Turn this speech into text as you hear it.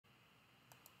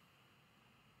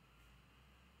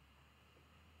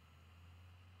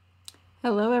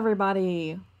Hello,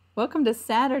 everybody. Welcome to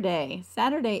Saturday,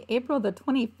 April the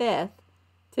 25th.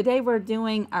 Today we're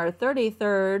doing our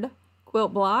 33rd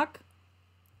quilt block,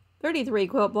 33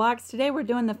 quilt blocks. Today we're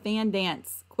doing the fan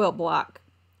dance quilt block.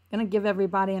 Gonna give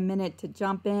everybody a minute to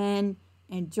jump in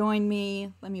and join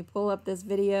me. Let me pull up this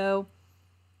video.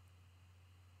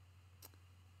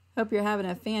 Hope you're having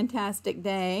a fantastic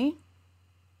day.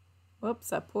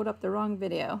 Whoops, I pulled up the wrong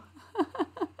video.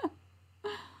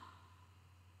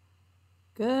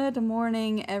 Good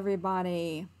morning,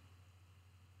 everybody.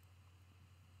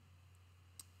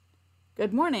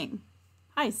 Good morning.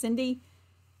 Hi, Cindy.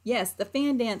 Yes, the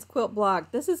fan dance quilt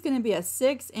block. This is going to be a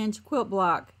 6-inch quilt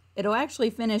block. It'll actually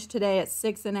finish today at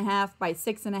 6.5 by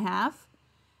 6.5,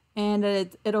 and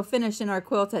it'll finish in our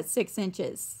quilt at 6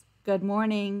 inches. Good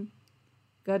morning.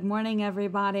 Good morning,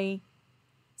 everybody.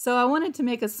 So I wanted to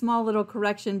make a small little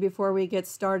correction before we get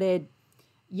started.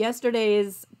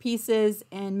 Yesterday's pieces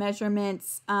and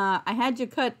measurements, I had you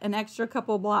cut an extra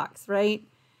couple blocks, right?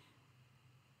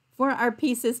 For our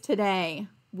pieces today,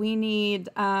 we need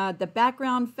the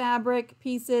background fabric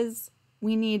pieces,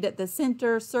 we need the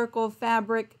center circle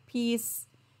fabric piece,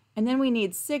 and then we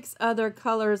need 6 other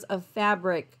colors of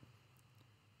fabric.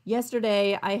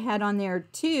 Yesterday, I had on there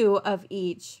 2 of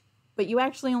each, but you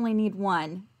actually only need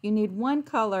 1. You need 1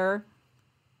 color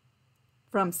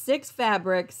from 6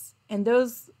 fabrics, and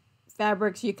those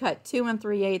fabrics you cut 2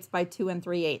 3/8 by 2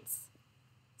 3/8.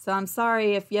 So I'm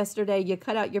sorry if yesterday you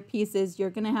cut out your pieces. You're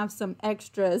going to have some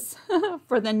extras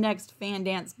for the next fan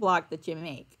dance block that you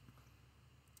make.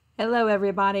 Hello,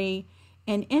 everybody.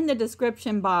 And in the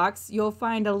description box, you'll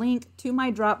find a link to my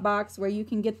Dropbox where you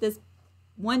can get this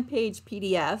 1-page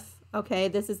PDF. Okay,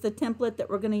 this is the template that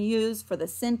we're going to use for the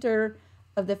center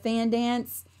of the fan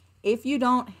dance. If you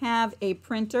don't have a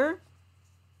printer,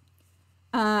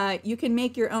 you can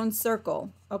make your own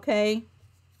circle, okay?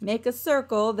 Make a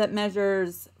circle that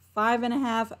measures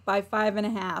 5.5 by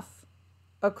 5.5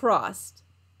 across,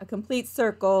 a complete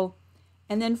circle,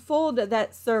 and then fold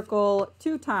that circle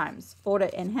 2 times. Fold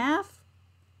it in half,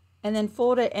 and then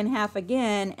fold it in half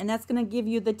again, and that's going to give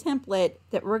you the template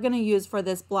that we're going to use for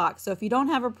this block. So if you don't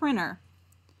have a printer,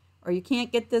 or you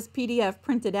can't get this PDF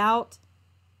printed out,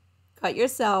 cut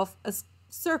yourself a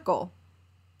circle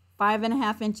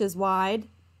 5.5 inches wide,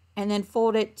 and then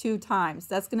fold it 2 times.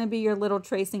 That's going to be your little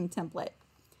tracing template.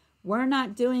 We're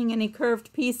not doing any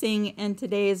curved piecing in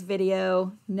today's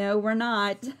video. No, we're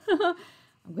not.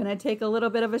 I'm going to take a little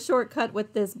bit of a shortcut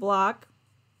with this block.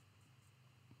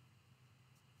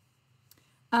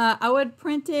 I would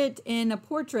print it in a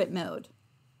portrait mode,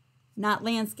 not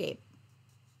landscape.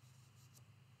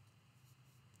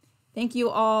 Thank you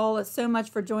all so much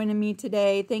for joining me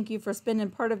today. Thank you for spending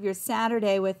part of your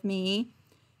Saturday with me.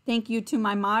 Thank you to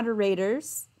my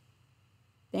moderators.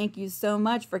 Thank you so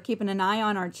much for keeping an eye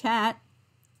on our chat,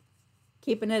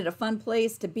 keeping it a fun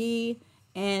place to be.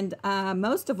 And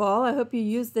most of all, I hope you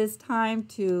use this time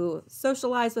to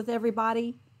socialize with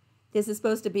everybody. This is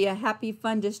supposed to be a happy,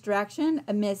 fun distraction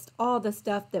amidst all the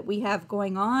stuff that we have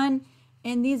going on.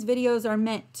 And these videos are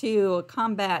meant to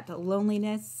combat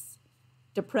loneliness,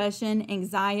 depression,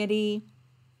 anxiety,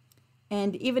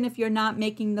 and even if you're not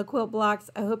making the quilt blocks,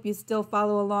 I hope you still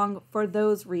follow along for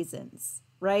those reasons,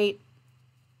 right?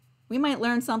 We might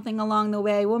learn something along the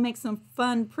way. We'll make some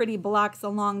fun, pretty blocks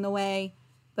along the way,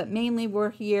 but mainly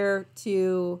we're here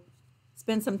to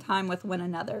spend some time with one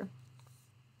another.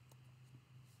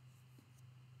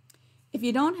 If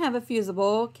you don't have a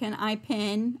fusible, can I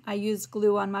pin? I use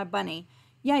glue on my bunny.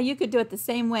 Yeah, you could do it the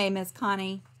same way, Miss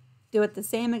Connie. Do it the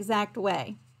same exact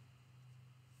way.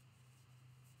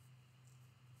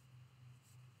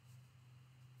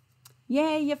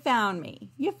 Yay, you found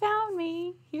me. You found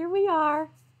me. Here we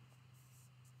are.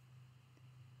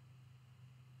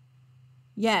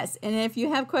 Yes, and if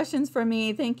you have questions for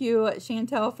me, thank you,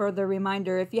 Chantel, for the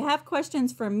reminder. If you have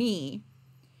questions for me,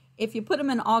 if you put them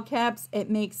in all caps, it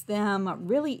makes them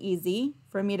really easy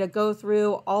for me to go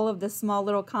through all of the small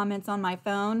little comments on my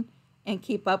phone and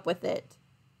keep up with it.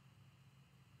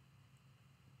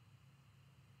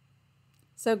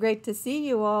 So great to see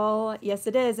you all. Yes,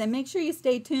 it is. And make sure you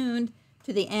stay tuned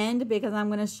to the end because I'm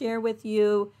going to share with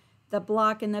you the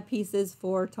block and the pieces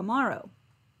for tomorrow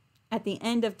at the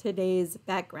end of today's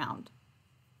background.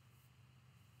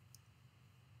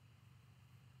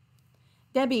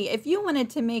 Debbie, if you wanted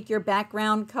to make your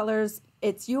background colors,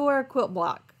 it's your quilt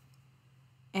block.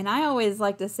 And I always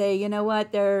like to say, you know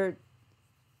what,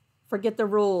 forget the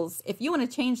rules. If you want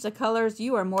to change the colors,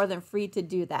 you are more than free to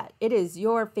do that. It is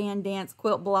your fan dance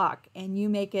quilt block, and you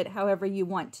make it however you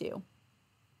want to.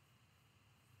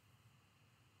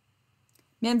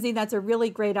 Mimsy, that's a really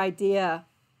great idea.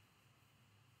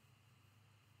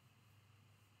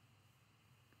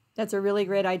 That's a really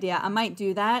great idea. I might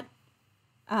do that.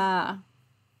 I'm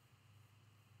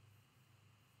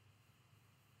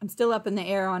still up in the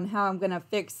air on how I'm going to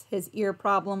fix his ear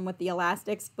problem with the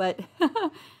elastics, but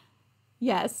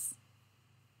yes.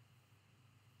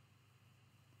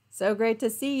 So great to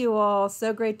see you all.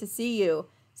 So great to see you.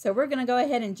 So we're going to go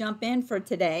ahead and jump in for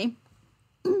today.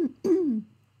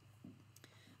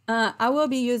 I will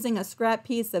be using a scrap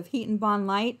piece of Heat and Bond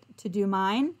Light to do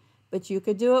mine, but you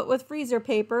could do it with freezer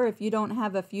paper if you don't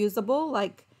have a fusible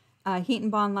like Heat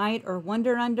and Bond Light or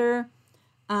Wonder Under.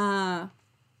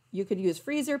 You could use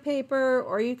freezer paper,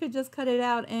 or you could just cut it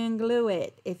out and glue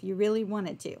it if you really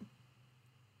wanted to.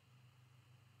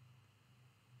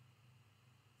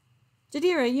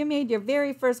 Jadira, you made your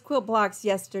very first quilt blocks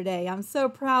yesterday. I'm so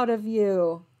proud of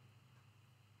you.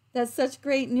 That's such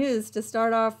great news to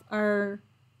start off our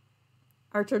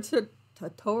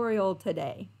tutorial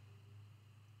today.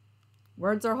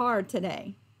 Words are hard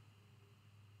today.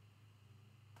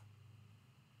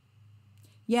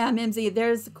 Yeah, Mimsy,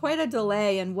 there's quite a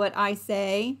delay in what I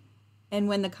say and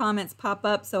when the comments pop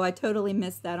up, so I totally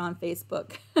missed that on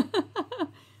Facebook.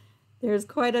 There's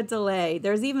quite a delay.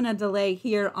 There's even a delay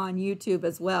here on YouTube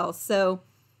as well. So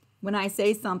when I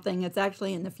say something, it's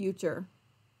actually in the future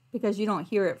because you don't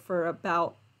hear it for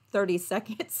about 30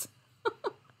 seconds.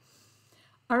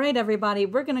 All right, everybody,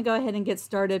 we're going to go ahead and get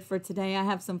started for today. I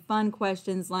have some fun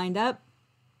questions lined up.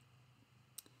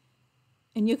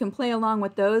 And you can play along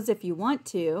with those if you want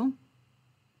to.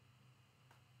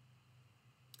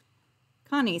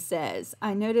 Connie says,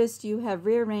 I noticed you have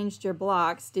rearranged your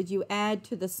blocks. Did you add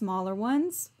to the smaller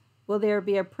ones? Will there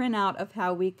be a printout of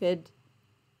how we could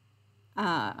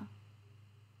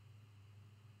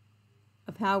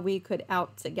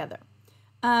out together?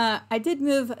 I did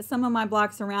move some of my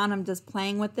blocks around. I'm just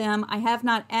playing with them. I have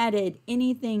not added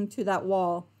anything to that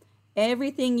wall.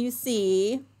 Everything you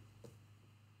see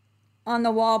on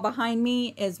the wall behind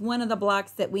me is one of the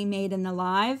blocks that we made in the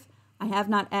live. I have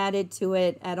not added to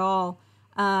it at all.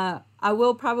 I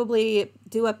will probably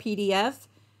do a PDF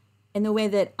in the way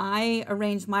that I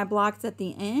arrange my blocks at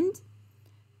the end,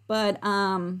 but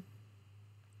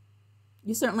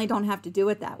you certainly don't have to do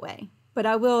it that way. But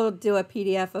I will do a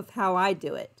PDF of how I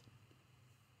do it.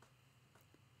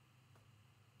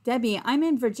 Debbie, I'm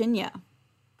in Virginia.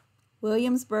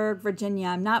 Williamsburg, Virginia.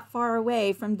 I'm not far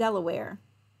away from Delaware.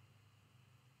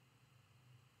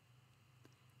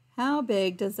 How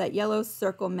big does that yellow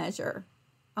circle measure?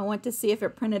 I want to see if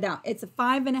it printed out. It's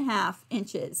 5.5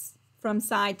 inches from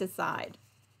side to side.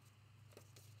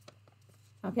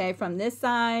 Okay, from this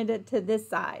side to this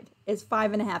side is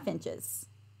 5.5 inches.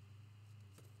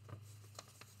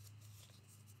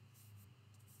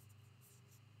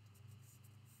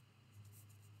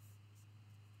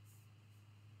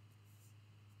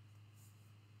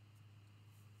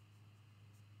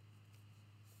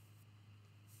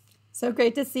 So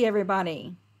great to see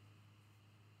everybody.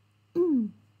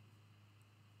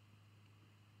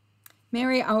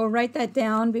 Mary, I will write that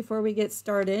down before we get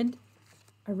started.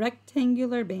 A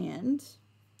rectangular band,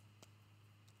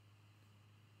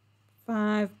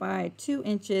 5 by 2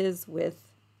 inches with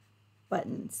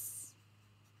buttons.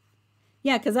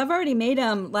 Yeah, because I've already made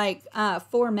them like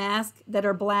 4 masks that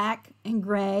are black and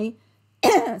gray.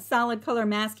 Solid color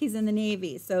mask, he's in the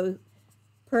Navy. So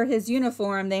per his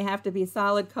uniform, they have to be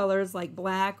solid colors like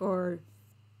black or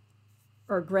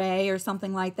gray or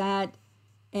something like that.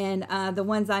 And the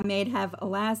ones I made have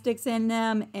elastics in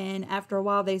them, and after a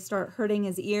while they start hurting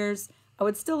his ears. I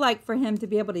would still like for him to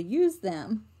be able to use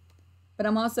them, but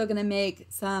I'm also going to make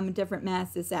some different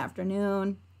masks this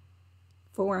afternoon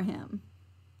for him.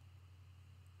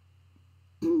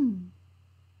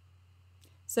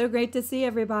 So great to see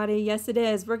everybody. Yes, it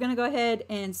is. We're going to go ahead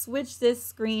and switch this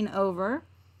screen over.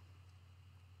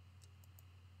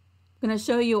 I'm going to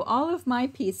show you all of my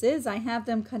pieces. I have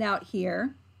them cut out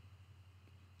here.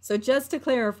 So just to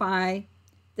clarify,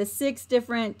 the 6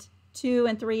 different 2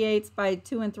 3/8 by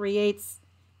 2 3/8,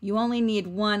 you only need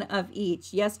 1 of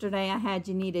each. Yesterday I had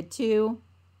you needed 2,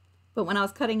 but when I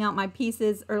was cutting out my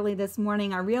pieces early this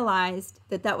morning, I realized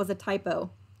that that was a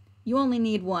typo. You only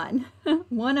need 1.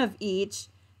 1 of each,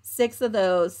 6 of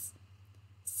those,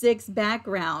 6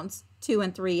 backgrounds, 2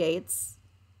 3/8.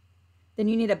 Then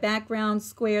you need a background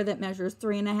square that measures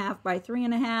 3.5 by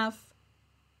 3.5.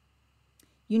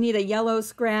 You need a yellow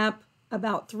scrap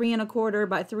about 3 1/4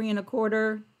 by 3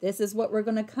 1/4. This is what we're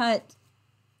going to cut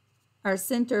our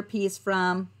center piece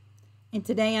from. And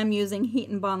today I'm using Heat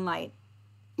and Bond Light.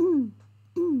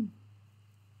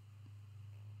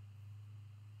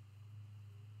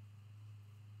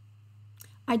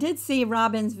 I did see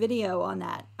Robin's video on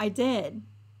that. I did.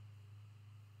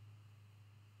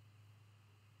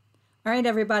 All right,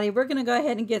 everybody, we're going to go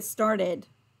ahead and get started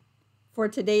for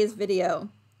today's video.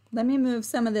 Let me move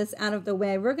some of this out of the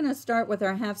way. We're going to start with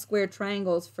our half square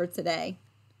triangles for today,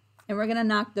 and we're going to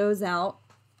knock those out.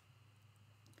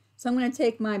 So I'm going to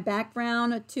take my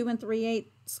background 2 3/8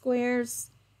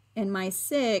 squares and my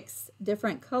 6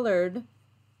 different colored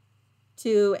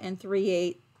 2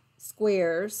 3/8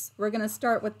 squares. We're going to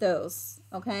start with those,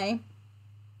 okay?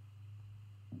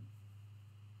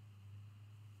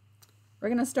 We're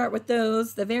going to start with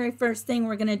those. The very first thing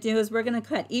we're going to do is we're going to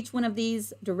cut each one of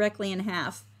these directly in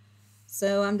half.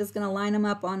 So I'm just going to line them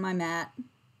up on my mat.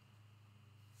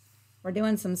 We're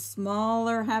doing some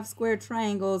smaller half square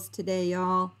triangles today,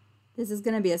 y'all. This is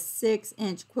going to be a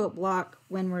 6-inch quilt block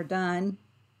when we're done.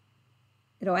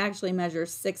 It'll actually measure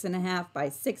 6.5 by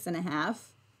 6.5.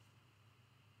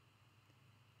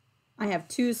 I have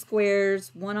 2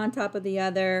 squares, one on top of the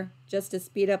other, just to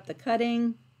speed up the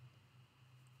cutting.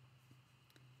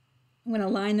 I'm going to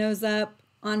line those up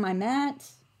on my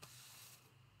mat.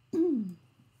 And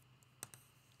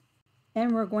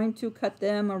we're going to cut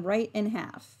them right in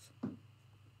half.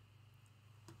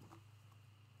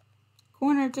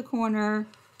 Corner to corner.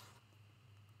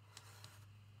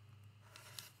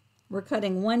 We're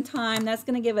cutting one time. That's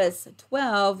going to give us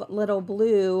 12 little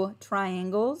blue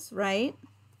triangles, right?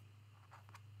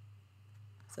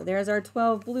 So there's our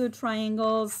 12 blue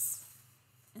triangles.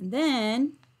 And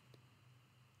then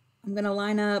I'm going to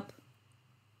line up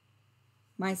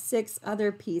my 6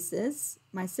 other pieces,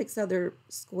 my 6 other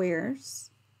squares.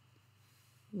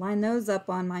 Line those up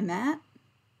on my mat.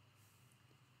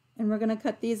 And we're going to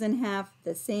cut these in half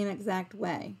the same exact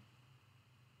way.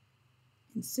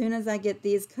 As soon as I get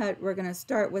these cut, we're going to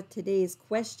start with today's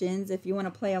questions if you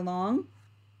want to play along.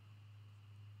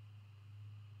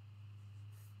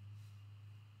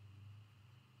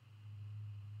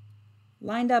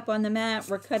 Lined up on the mat,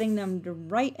 we're cutting them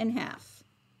right in half.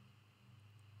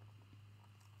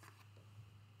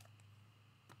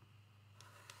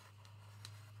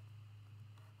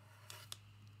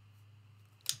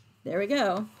 There we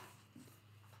go.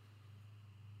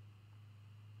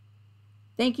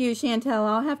 Thank you, Chantel.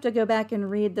 I'll have to go back and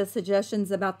read the suggestions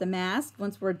about the mask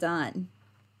once we're done,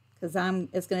 because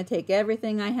it's going to take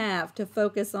everything I have to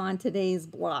focus on today's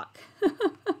block.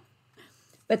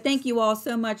 But thank you all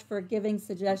so much for giving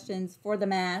suggestions for the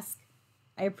mask.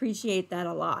 I appreciate that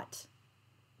a lot.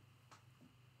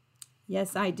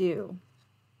 Yes, I do.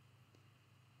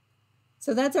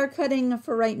 So that's our cutting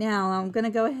for right now. I'm going to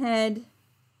go ahead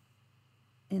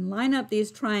and line up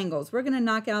these triangles. We're going to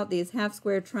knock out these half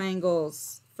square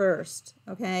triangles first,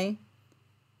 okay?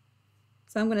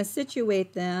 So I'm going to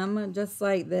situate them just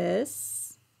like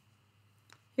this.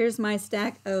 Here's my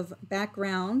stack of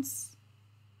backgrounds.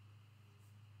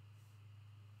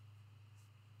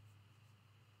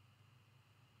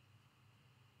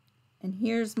 And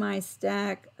here's my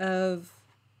stack of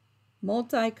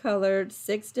multicolored,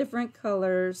 6 different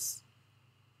colors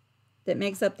that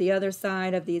makes up the other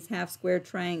side of these half square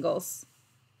triangles.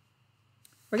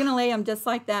 We're going to lay them just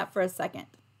like that for a second.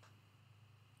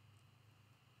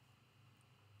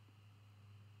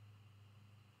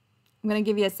 I'm going to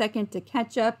give you a second to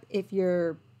catch up if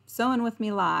you're sewing with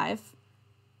me live.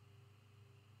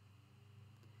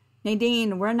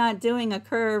 Nadine, we're not doing a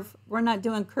curve. We're not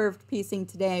doing curved piecing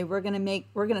today. We're going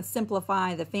to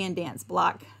simplify the fan dance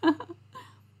block.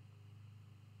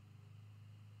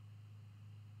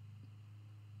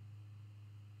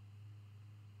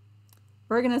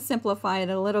 We're going to simplify it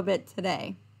a little bit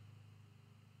today.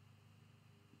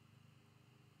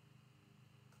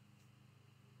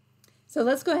 So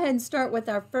let's go ahead and start with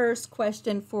our first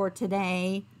question for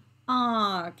today.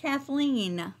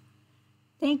 Kathleen,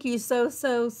 thank you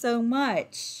so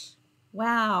much.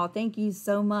 Wow, thank you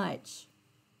so much.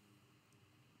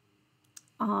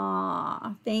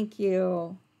 Thank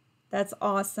you. That's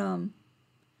awesome.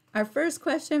 Our first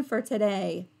question for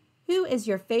today, who is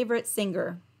your favorite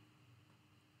singer?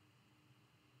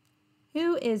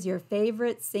 Who is your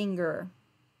favorite singer?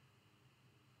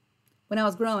 When I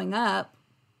was growing up,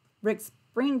 Rick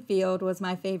Springfield was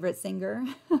my favorite singer.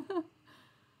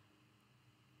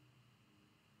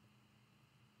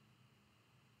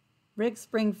 Rick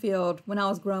Springfield when I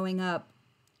was growing up.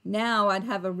 Now I'd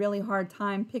have a really hard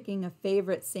time picking a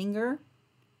favorite singer.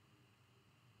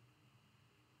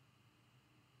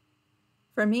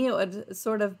 For me, it would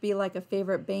sort of be like a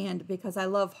favorite band because I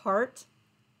love Heart.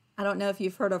 I don't know if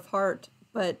you've heard of Heart,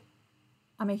 but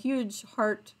I'm a huge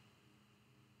Heart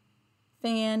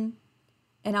fan.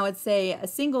 And I would say a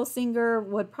single singer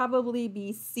would probably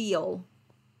be Seal.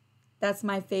 That's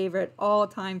my favorite,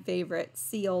 all-time favorite,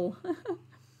 Seal.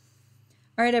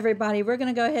 All right, everybody, we're going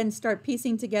to go ahead and start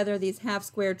piecing together these half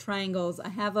square triangles. I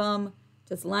have them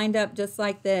just lined up just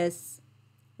like this.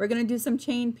 We're going to do some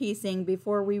chain piecing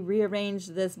before we rearrange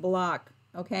this block,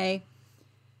 okay?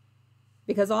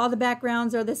 Because all the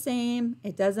backgrounds are the same,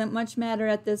 it doesn't much matter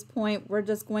at this point. We're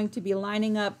just going to be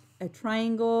lining up a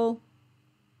triangle,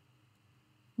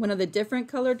 one of the different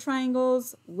colored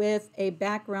triangles with a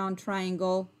background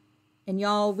triangle. And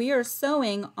y'all, we are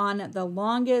sewing on the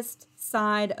longest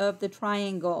side of the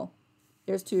triangle.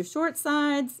 There's two short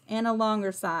sides and a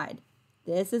longer side.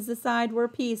 This is the side we're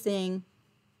piecing.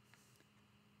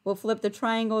 We'll flip the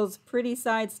triangle's pretty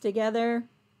sides together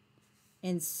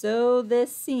and sew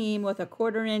this seam with a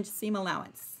 1/4 inch seam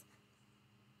allowance.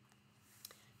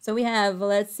 So we have,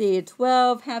 let's see,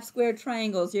 12 half square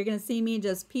triangles. You're going to see me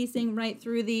just piecing right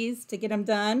through these to get them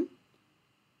done.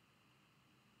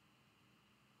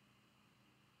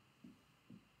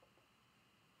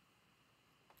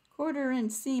 Quarter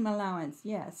inch seam allowance.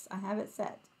 Yes, I have it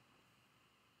set.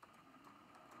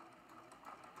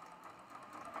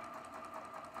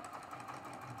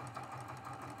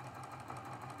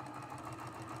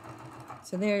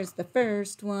 So there's the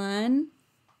first one.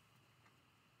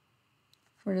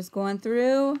 We're just going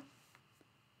through,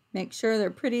 make sure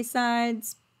they're pretty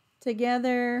sides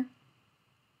together,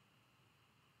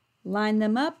 line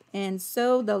them up, and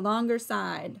sew the longer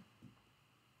side.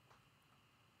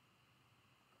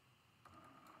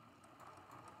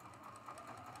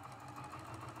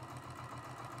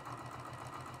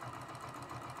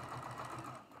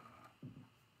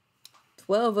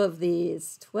 Twelve of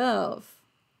these, 12.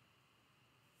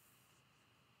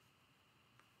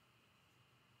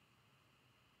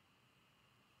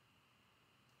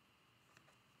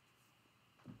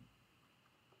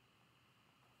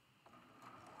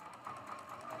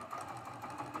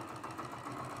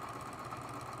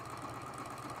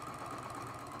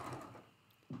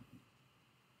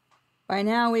 By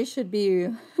now we should be,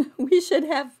 we should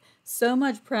have so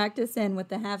much practice in with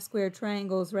the half square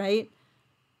triangles, right?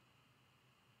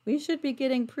 We should be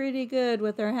getting pretty good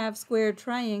with our half square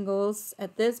triangles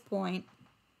at this point.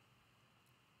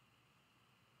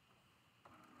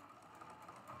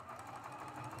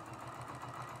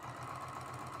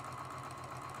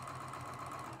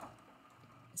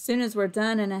 As soon as we're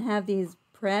done and I have these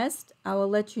pressed, I will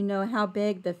let you know how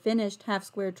big the finished half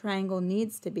square triangle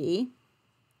needs to be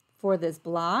for this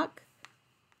block.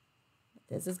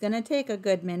 This is going to take a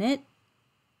good minute.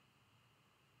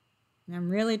 And I'm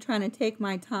really trying to take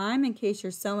my time in case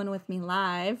you're sewing with me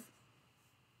live.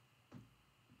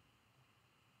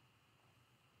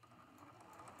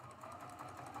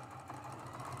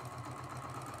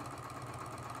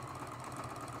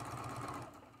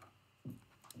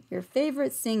 Your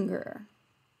favorite singer.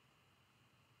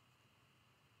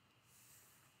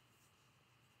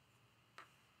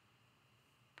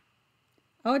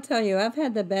 I'll tell you, I've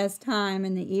had the best time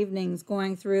in the evenings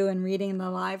going through and reading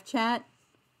the live chat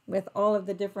with all of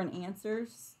the different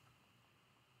answers.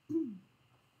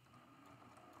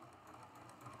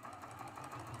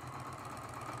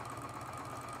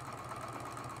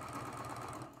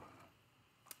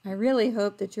 I really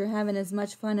hope that you're having as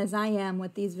much fun as I am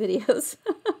with these videos.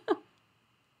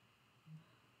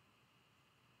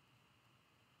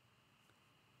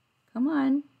 Come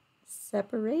on,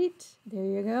 separate. There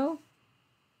you go.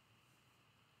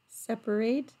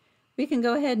 Separate. We can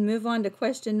go ahead and move on to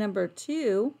question number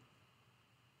 2.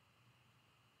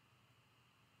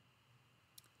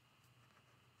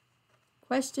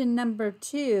 Question number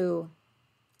 2.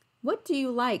 What do you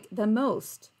like the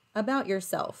most about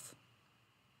yourself?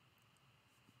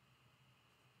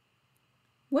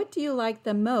 What do you like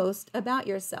the most about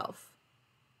yourself?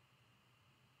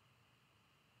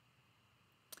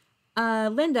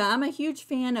 Linda, I'm a huge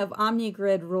fan of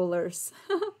OmniGrid rulers.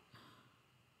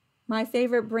 My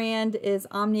favorite brand is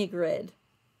OmniGrid.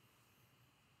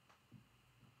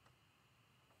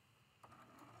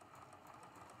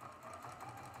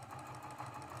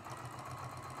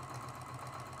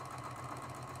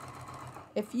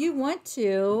 If you want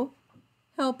to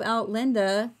help out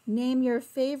Linda, name your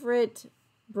favorite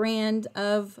brand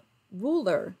of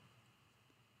ruler.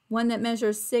 One that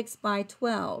measures 6 by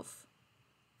 12.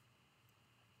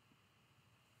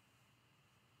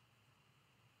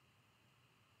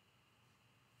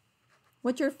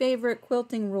 What's your favorite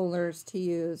quilting rulers to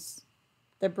use?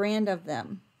 The brand of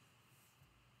them.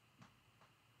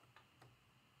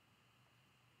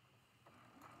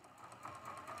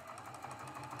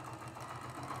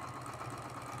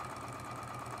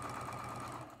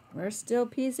 We're still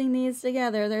piecing these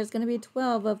together. There's going to be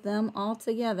 12 of them all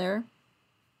together.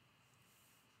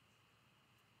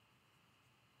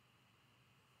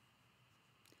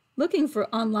 looking for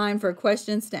online for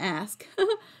questions to ask.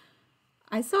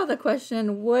 I saw the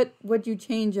question, what would you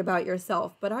change about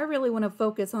yourself? But I really want to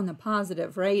focus on the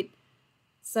positive, right?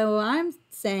 So I'm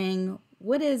saying,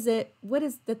 what is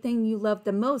the thing you love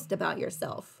the most about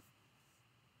yourself?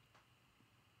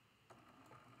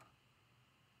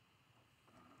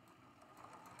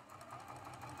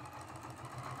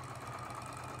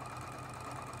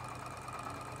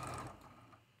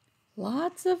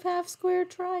 Lots of half square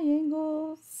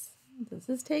triangles. This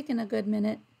is taking a good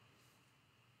minute.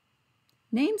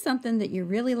 Name something that you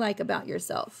really like about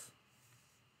yourself.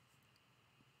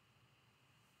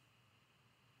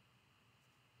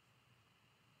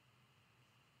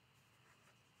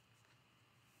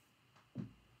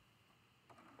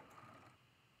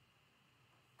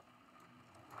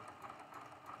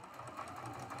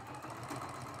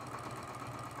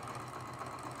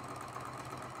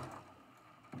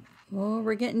 Oh,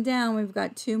 we're getting down. We've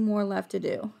got 2 more left to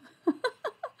do.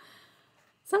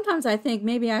 Sometimes I think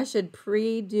maybe I should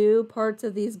pre-do parts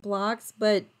of these blocks,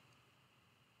 but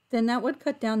then that would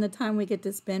cut down the time we get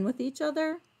to spend with each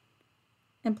other.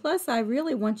 And plus, I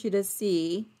really want you to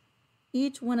see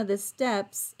each one of the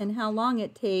steps and how long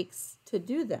it takes to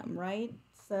do them, right?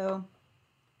 So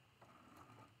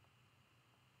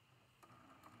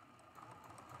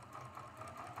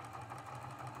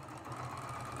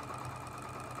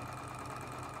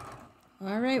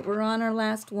all right, we're on our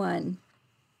last one.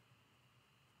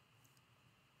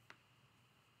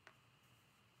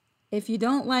 If you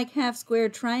don't like half square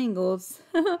triangles,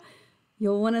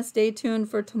 you'll want to stay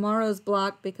tuned for tomorrow's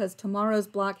block because tomorrow's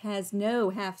block has no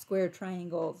half square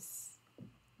triangles.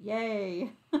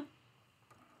 Yay!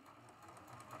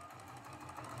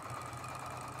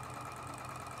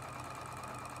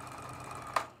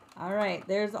 All right,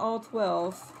 there's all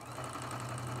 12.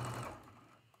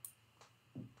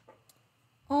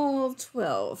 All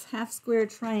 12 half square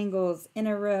triangles in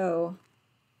a row.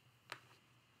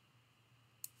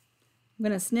 I'm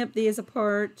going to snip these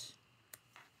apart.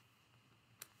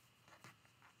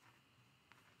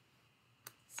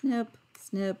 Snip,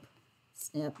 snip,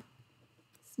 snip,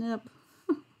 snip.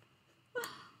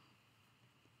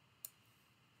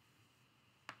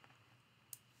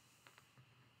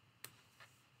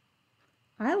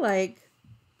 I like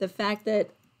the fact that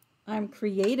I'm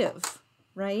creative,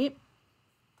 right?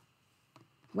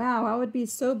 Wow, I would be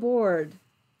so bored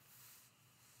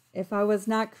if I was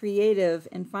not creative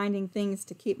and finding things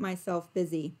to keep myself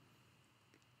busy.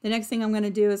 The next thing I'm going to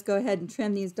do is go ahead and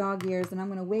trim these dog ears, and I'm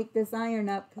going to wake this iron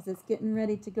up because it's getting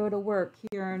ready to go to work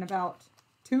here in about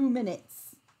 2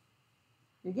 minutes.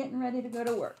 You're getting ready to go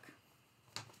to work.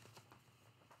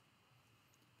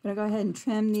 I'm going to go ahead and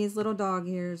trim these little dog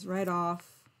ears right off.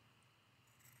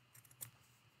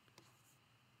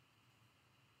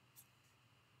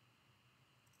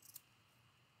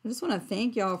 I just want to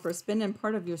thank y'all for spending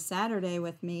part of your Saturday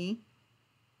with me.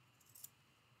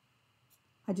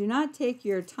 I do not take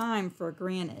your time for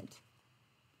granted.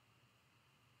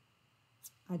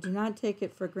 I do not take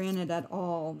it for granted at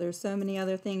all. There's so many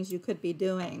other things you could be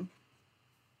doing.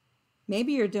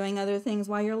 Maybe you're doing other things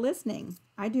while you're listening.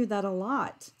 I do that a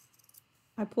lot.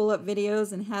 I pull up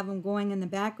videos and have them going in the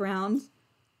background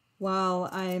while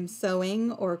I'm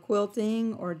sewing or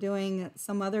quilting or doing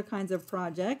some other kinds of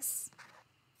projects.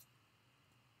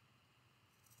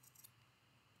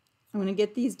 I'm going to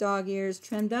get these dog ears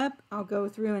trimmed up. I'll go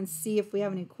through and see if we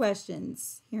have any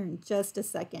questions here in just a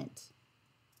second.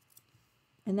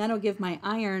 And that'll give my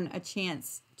iron a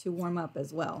chance to warm up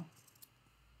as well.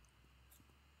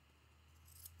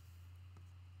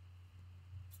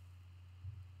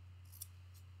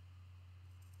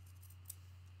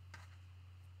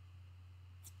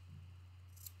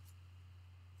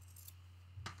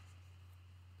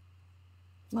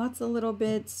 Lots of little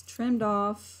bits trimmed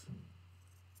off.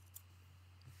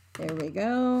 There we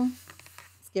go.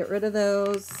 Let's get rid of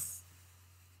those.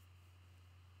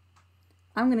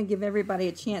 I'm going to give everybody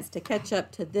a chance to catch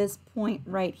up to this point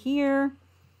right here.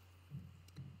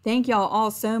 Thank y'all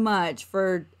all so much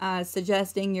for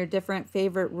suggesting your different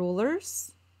favorite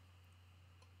rulers.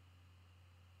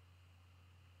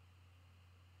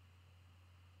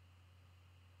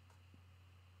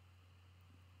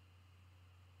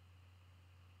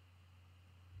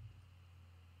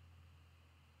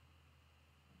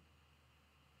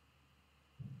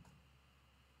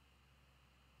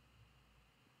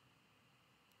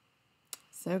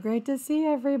 So great to see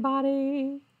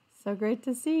everybody. So great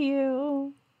to see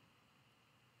you.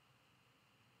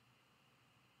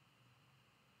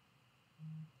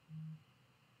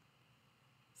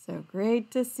 So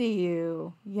great to see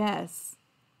you. Yes.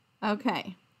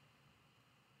 Okay.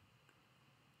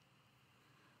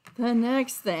 The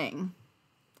next thing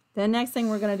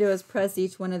we're going to do is press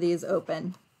each one of these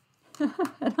open.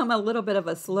 And I'm a little bit of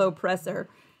a slow presser,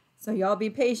 so y'all be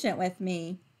patient with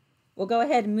me. We'll go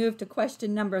ahead and move to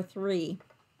question number 3.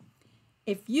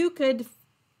 If you could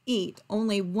eat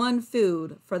only one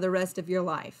food for the rest of your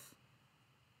life,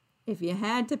 if you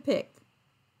had to pick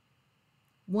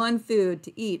one food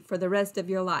to eat for the rest of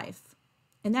your life,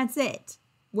 and that's it,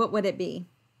 what would it be?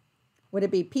 Would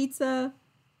it be pizza?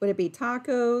 Would it be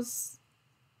tacos?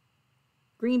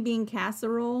 Green bean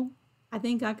casserole? I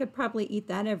think I could probably eat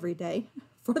that every day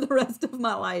for the rest of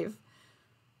my life.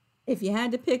 If you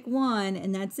had to pick one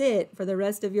and that's it for the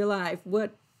rest of your life,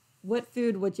 what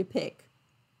food would you pick?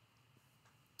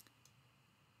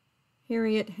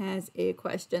 Harriet has a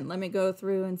question. Let me go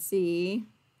through and see.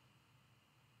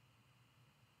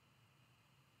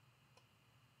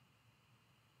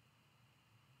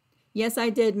 Yes, I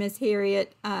did, Miss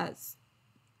Harriet.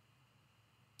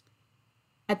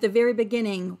 At the very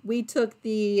beginning, we took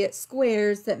the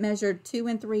squares that measured 2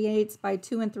 3/8 by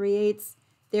 2 3/8.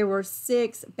 There were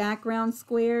 6 background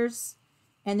squares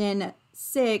and then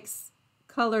 6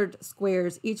 colored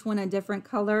squares, each one a different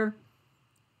color.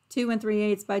 2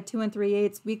 3/8 by 2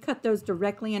 3/8. We cut those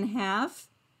directly in half,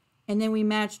 and then we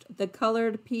matched the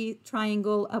colored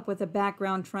triangle up with a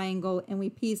background triangle, and we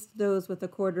pieced those with a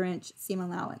 1/4 inch seam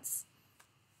allowance.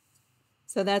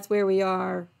 So that's where we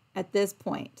are at this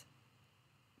point.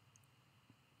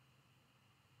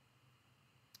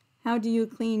 How do you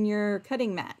clean your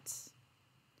cutting mat?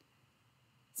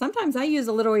 Sometimes I use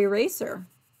a little eraser.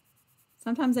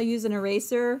 Sometimes I use an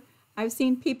eraser. I've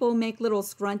seen people make little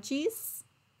scrunchies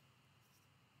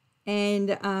and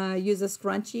use a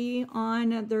scrunchie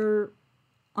on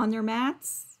their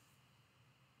mats.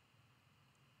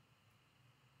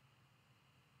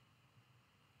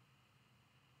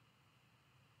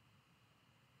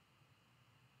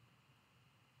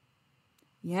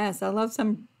 Yes, I love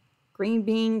some green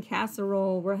bean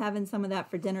casserole. We're having some of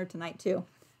that for dinner tonight too.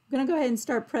 I'm going to go ahead and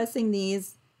start pressing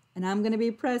these, and I'm going to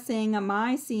be pressing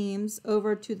my seams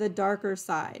over to the darker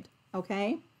side,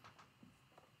 okay?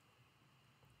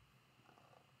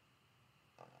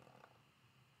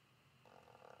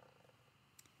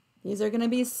 These are going to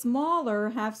be smaller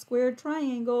half square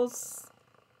triangles.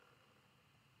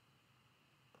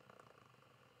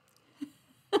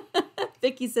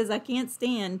 Vicky says, I can't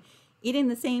stand eating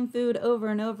the same food over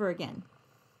and over again.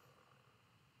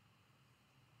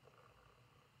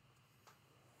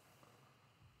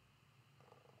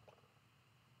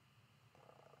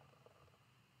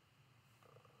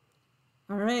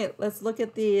 All right, let's look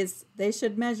at these. They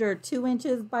should measure 2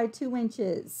 inches by 2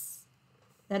 inches.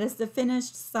 That is the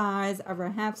finished size of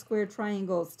our half square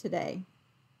triangles today.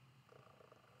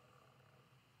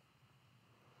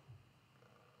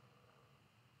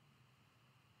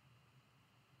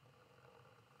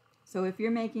 So if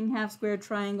you're making half square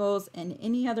triangles in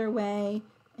any other way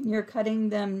and you're cutting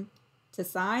them to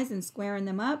size and squaring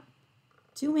them up,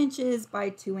 2 inches by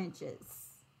 2 inches.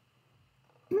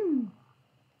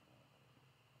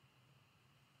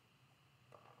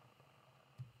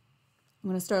 I'm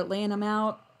going to start laying them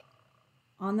out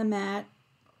on the mat.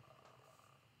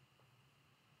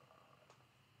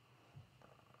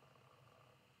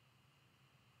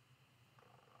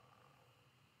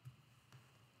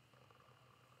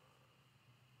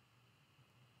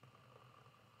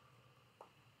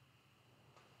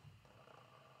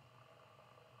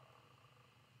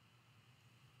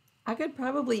 I could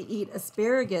probably eat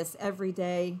asparagus every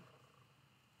day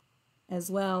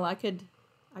as well. I could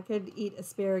eat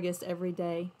asparagus every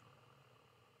day.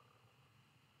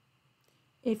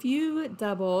 If you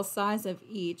double size of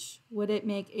each, would it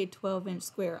make a 12-inch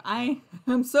square? I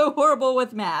am so horrible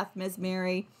with math, Miss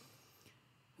Mary.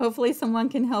 Hopefully someone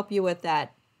can help you with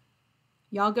that.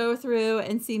 Y'all go through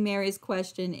and see Mary's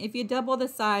question. If you double the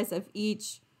size of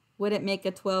each, would it make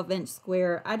a 12-inch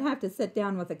square? I'd have to sit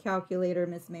down with a calculator,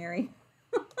 Miss Mary.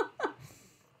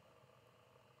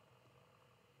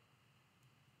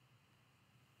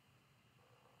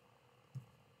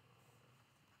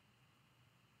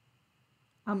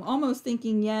 I'm almost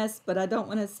thinking yes, but I don't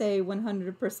want to say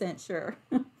 100% sure.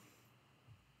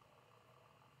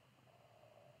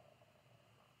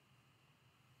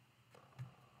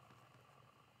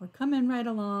 We're coming right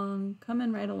along,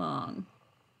 coming right along.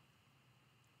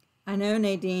 I know,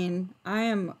 Nadine. I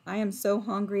am so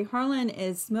hungry. Harlan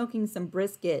is smoking some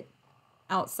brisket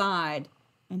outside,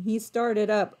 and he started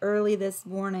up early this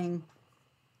morning,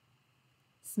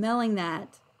 smelling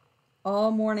that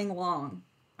all morning long.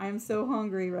 I am so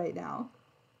hungry right now.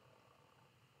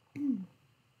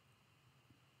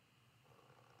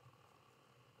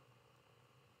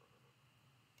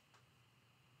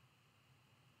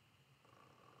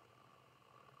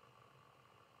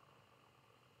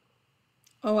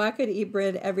 Oh, I could eat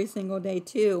bread every single day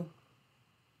too.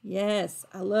 Yes,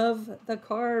 I love the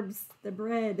carbs, the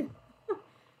bread,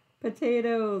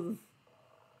 potatoes.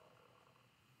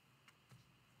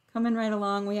 Coming right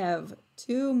along, we have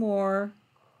 2 more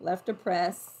left to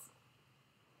press.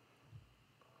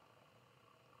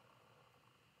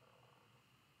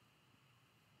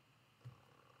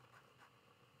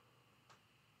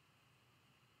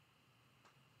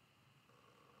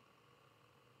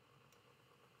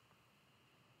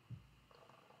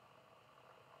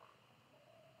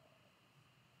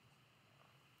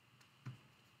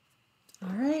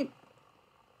 All right.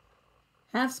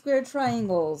 Half square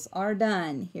triangles are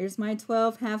done. Here's my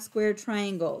 12 half square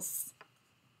triangles.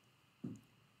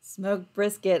 Smoked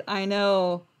brisket, I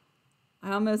know.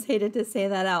 I almost hated to say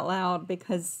that out loud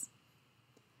because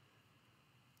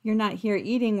you're not here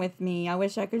eating with me. I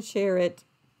wish I could share it.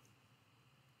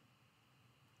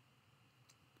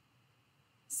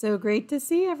 So great to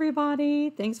see everybody.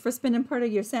 Thanks for spending part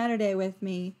of your Saturday with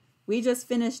me. We just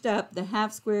finished up the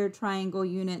half square triangle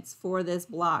units for this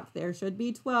block. There should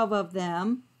be 12 of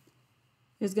them.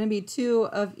 There's going to be 2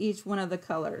 of each one of the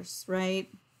colors, right?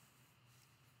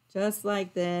 Just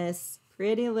like this.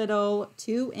 Pretty little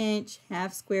 2-inch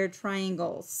half square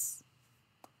triangles.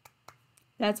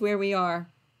 That's where we are.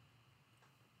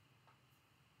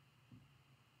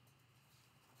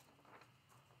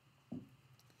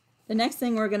 The next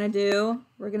thing we're going to do,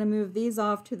 we're going to move these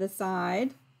off to the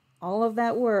side. All of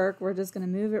that work, we're just going to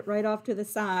move it right off to the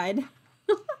side.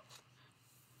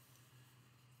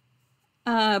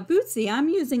 Bootsy, I'm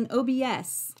using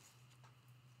OBS.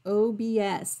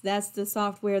 OBS, that's the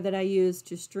software that I use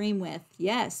to stream with.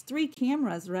 Yes, 3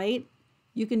 cameras, right?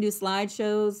 You can do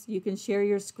slideshows, you can share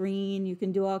your screen, you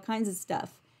can do all kinds of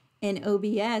stuff. And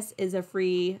OBS is a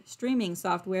free streaming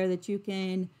software that you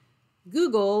can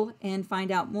Google and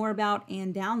find out more about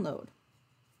and download.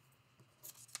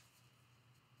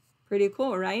 Pretty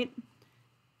cool, right?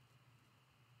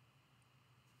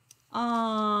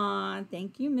 Aw,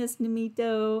 thank you, Miss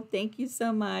Namito. Thank you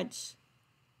so much.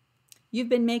 You've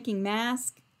been making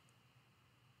masks.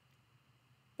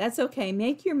 That's okay.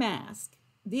 Make your mask.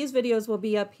 These videos will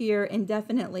be up here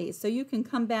indefinitely, so you can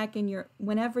come back in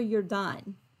whenever you're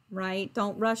done, right?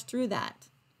 Don't rush through that.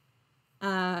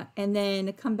 And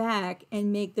then come back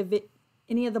and make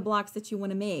any of the blocks that you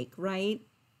want to make, right?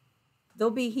 They'll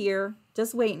be here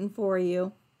just waiting for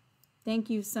you. Thank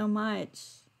you so much.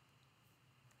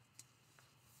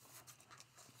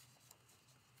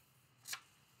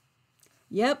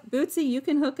 Yep, Bootsy, you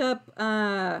can hook up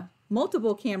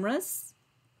multiple cameras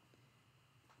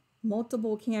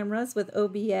with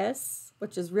OBS,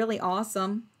 which is really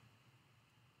awesome.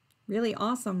 Really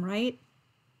awesome, right?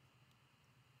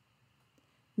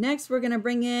 Next, we're going to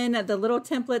bring in the little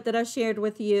template that I shared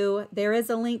with you. There is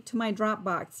a link to my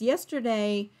Dropbox.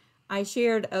 Yesterday, I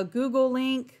shared a Google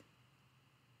link,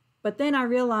 but then I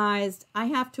realized I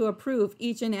have to approve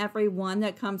each and every one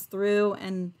that comes through,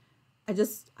 and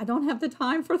I don't have the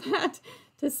time for that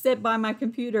to sit by my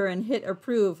computer and hit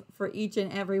approve for each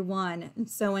and every one. And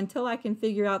so until I can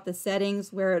figure out the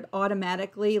settings where it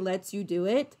automatically lets you do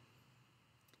it,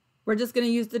 we're just going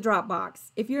to use the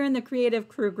Dropbox. If you're in the Creative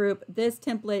Crew group, this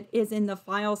template is in the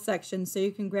file section, so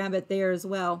you can grab it there as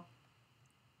well.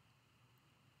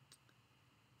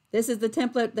 This is the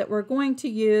template that we're going to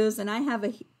use, and I have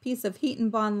a piece of Heat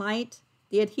and Bond Light.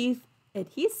 The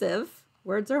adhesive,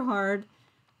 words are hard,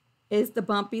 is the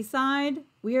bumpy side.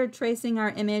 We are tracing our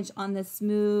image on the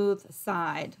smooth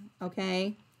side,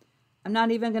 okay? I'm not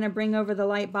even going to bring over the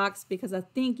light box because I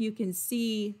think you can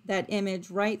see that image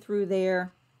right through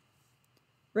there.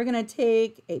 We're going to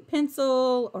take a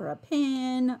pencil or a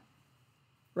pen.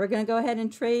 We're going to go ahead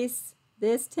and trace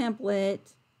this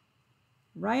template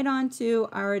right onto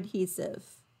our adhesive.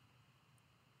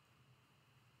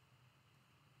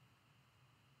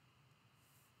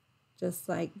 Just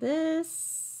like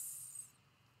this.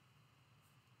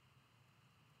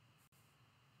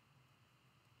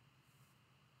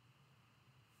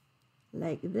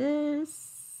 Like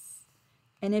this.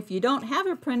 And if you don't have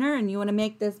a printer and you want to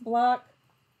make this block,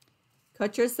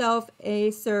 cut yourself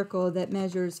a circle that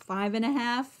measures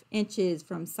 5.5 inches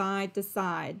from side to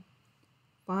side.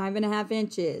 5.5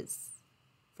 inches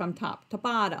from top to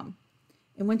bottom.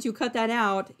 And once you cut that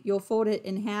out, you'll fold it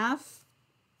in half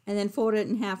and then fold it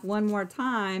in half one more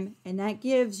time, and that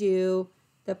gives you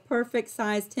the perfect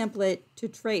size template to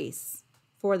trace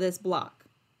for this block.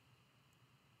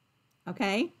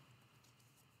 Okay?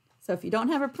 So if you don't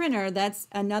have a printer, that's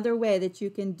another way that you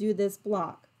can do this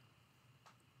block.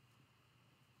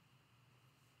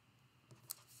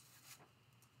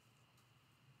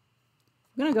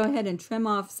 I'm going want to go ahead and trim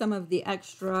off some of the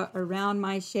extra around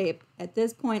my shape. At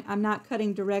this point, I'm not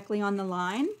cutting directly on the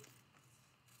line.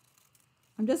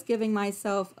 I'm just giving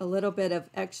myself a little bit of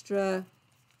extra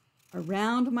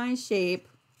around my shape,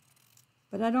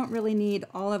 but I don't really need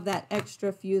all of that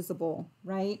extra fusible,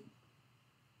 right?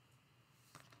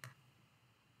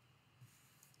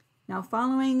 Now,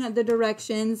 following the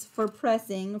directions for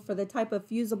pressing for the type of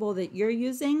fusible that you're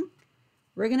using,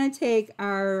 we're going to take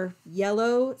our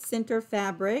yellow center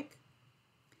fabric.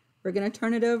 We're going to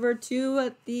turn it over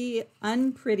to the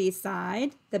unpretty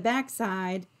side, the back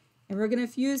side, and we're going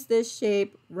to fuse this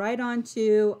shape right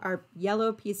onto our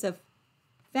yellow piece of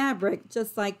fabric,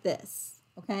 just like this.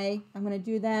 Okay, I'm going to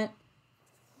do that.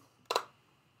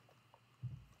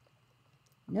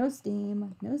 No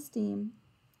steam, no steam.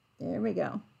 There we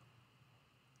go.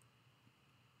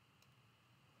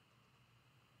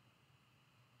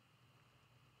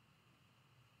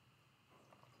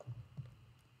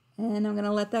 And I'm going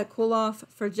to let that cool off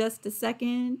for just a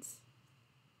second.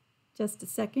 Just a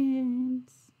second.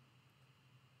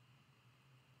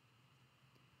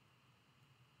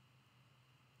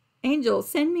 Angel,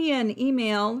 send me an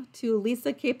email to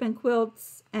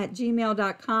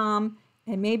lisacapeandquilts@gmail.com,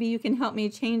 and maybe you can help me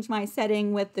change my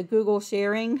setting with the Google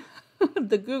sharing,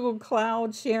 the Google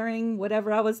Cloud sharing,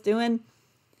 whatever I was doing.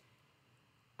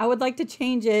 I would like to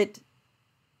change it.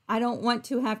 I don't want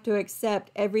to have to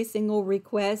accept every single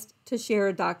request to share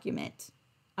a document.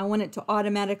 I want it to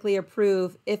automatically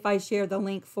approve if I share the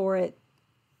link for it.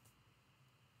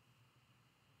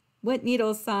 What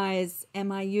needle size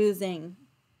am I using?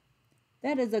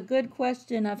 That is a good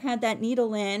question. I've had that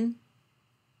needle in,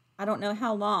 I don't know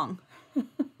how long. I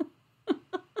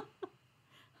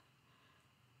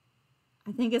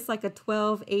think it's like a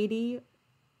 1280.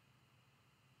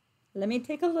 Let me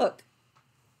take a look.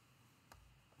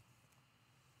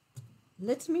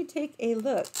 Let me take a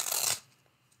look.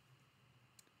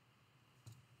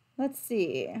 Let's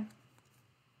see.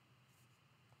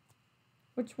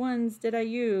 Which ones did I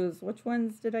use? Which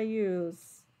ones did I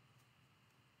use?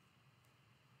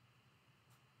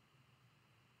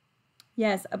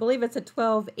 Yes, I believe it's a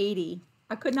 1280.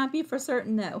 I could not be for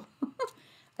certain though.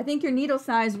 I think your needle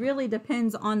size really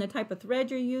depends on the type of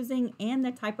thread you're using and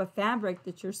the type of fabric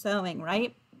that you're sewing,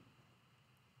 right?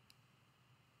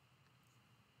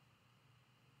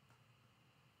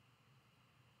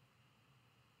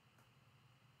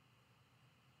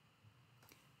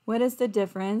 What is the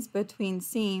difference between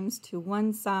seams to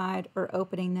one side or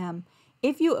opening them?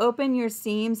 If you open your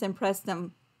seams and press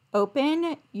them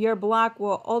open, your block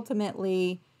will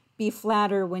ultimately be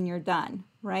flatter when you're done,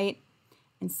 right?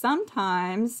 And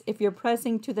sometimes if you're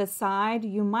pressing to the side,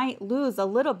 you might lose a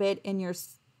little bit in your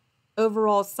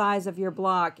overall size of your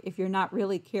block if you're not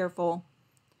really careful.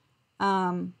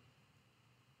 Pressing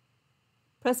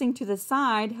to the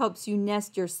side helps you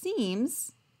nest your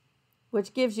seams,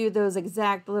 which gives you those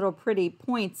exact little pretty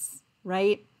points,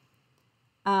 right?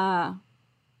 That's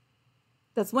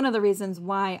one of the reasons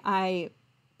why I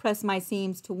press my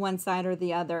seams to one side or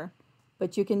the other,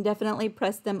 but you can definitely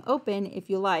press them open if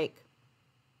you like.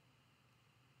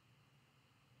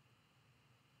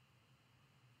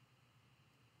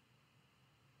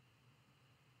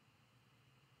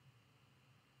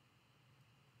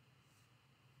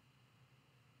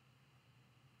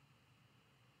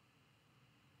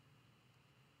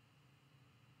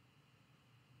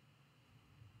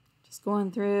 Just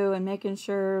going through and making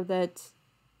sure that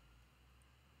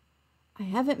I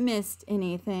haven't missed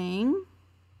anything.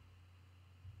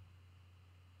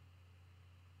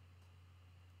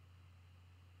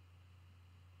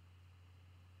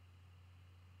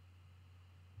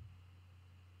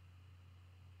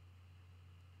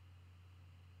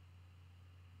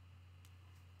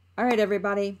 All right,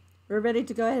 everybody, we're ready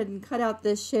to go ahead and cut out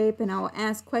this shape, and I'll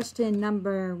ask question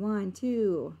number 1,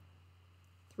 2,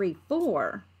 3,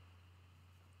 4.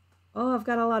 Oh, I've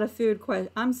got a lot of food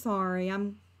questions. I'm sorry.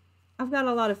 I've got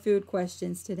a lot of food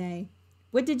questions today.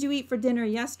 What did you eat for dinner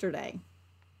yesterday?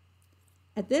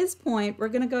 At this point, we're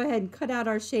going to go ahead and cut out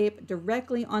our shape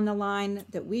directly on the line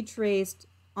that we traced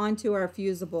onto our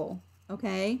fusible,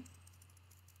 okay?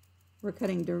 We're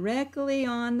cutting directly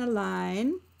on the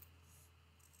line.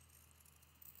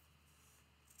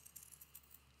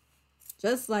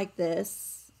 Just like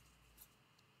this.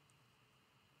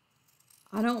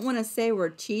 I don't want to say we're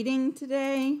cheating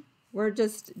today. We're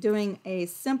just doing a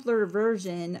simpler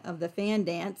version of the fan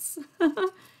dance.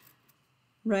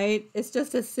 Right? It's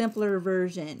just a simpler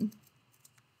version.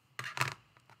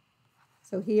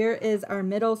 So here is our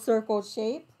middle circle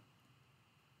shape.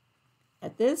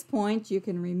 At this point, you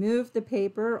can remove the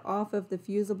paper off of the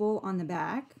fusible on the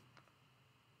back.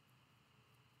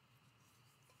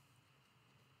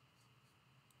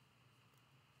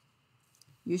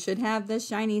 You should have the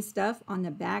shiny stuff on the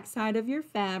back side of your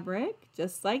fabric,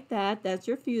 just like that. That's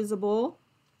your fusible.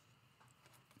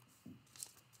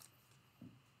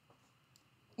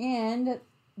 And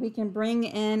we can bring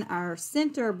in our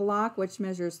center block, which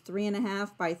measures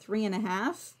 3.5 by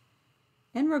 3.5.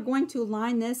 And we're going to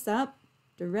line this up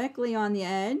directly on the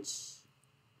edge,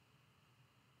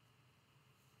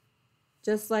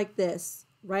 just like this,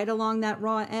 right along that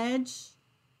raw edge.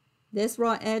 This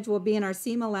raw edge will be in our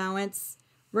seam allowance.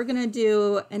 We're going to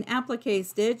do an applique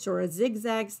stitch or a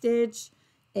zigzag stitch,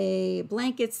 a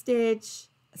blanket stitch,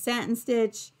 a satin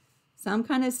stitch, some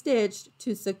kind of stitch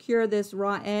to secure this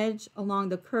raw edge along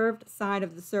the curved side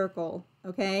of the circle,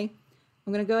 okay?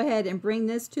 I'm going to go ahead and bring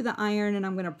this to the iron, and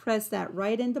I'm going to press that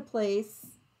right into place.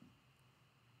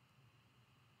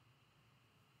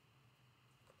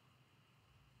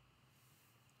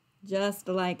 Just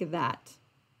like that.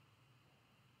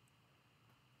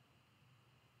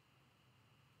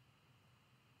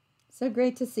 So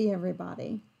great to see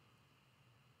everybody.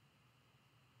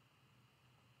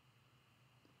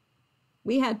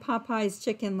 We had Popeye's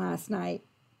chicken last night.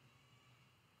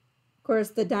 Of course,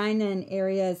 the dine-in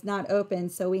area is not open,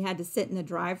 so we had to sit in the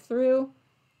drive-thru.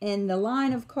 And the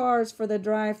line of cars for the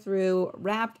drive-thru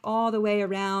wrapped all the way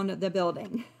around the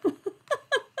building.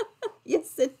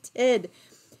 Yes, it did.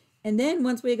 And then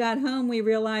once we got home, we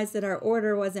realized that our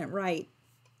order wasn't right.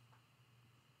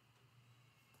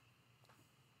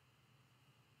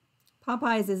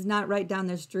 Popeye's is not right down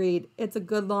the street. It's a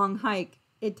good long hike.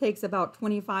 It takes about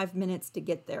 25 minutes to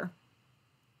get there.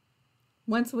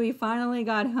 Once we finally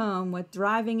got home, with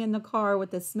driving in the car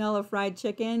with the smell of fried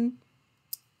chicken,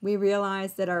 we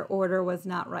realized that our order was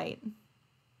not right.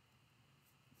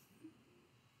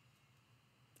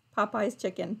 Popeye's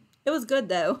chicken. It was good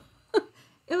though.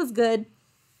 It was good.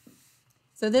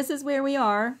 So this is where we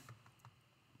are.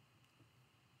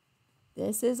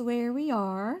 This is where we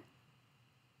are.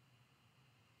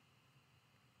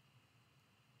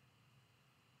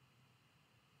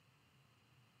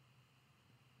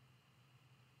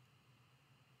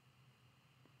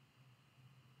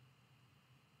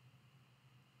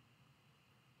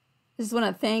 I just want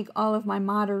to thank all of my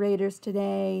moderators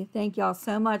today. Thank y'all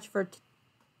so much for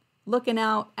looking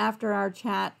out after our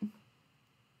chat.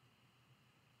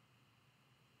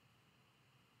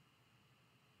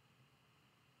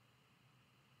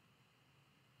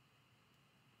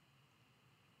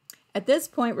 At this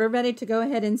point, we're ready to go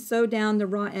ahead and sew down the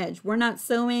raw edge. We're not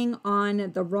sewing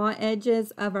on the raw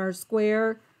edges of our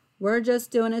square. We're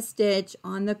just doing a stitch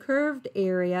on the curved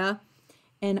area.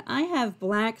 And I have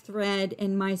black thread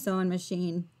in my sewing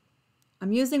machine.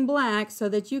 I'm using black so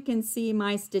that you can see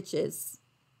my stitches.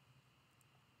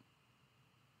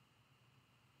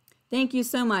 Thank you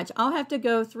so much. I'll have to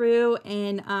go through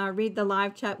and read the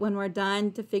live chat when we're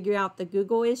done to figure out the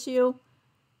Google issue.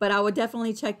 But I would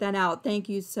definitely check that out. Thank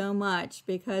you so much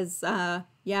because,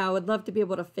 yeah, I would love to be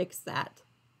able to fix that.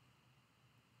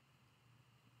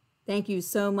 Thank you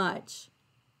so much.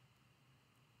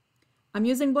 I'm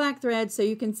using black thread so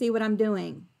you can see what I'm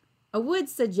doing. I would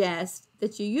suggest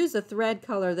that you use a thread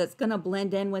color that's going to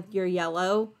blend in with your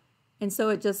yellow, and so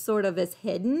it just sort of is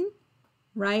hidden,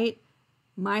 right?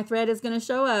 My thread is going to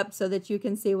show up so that you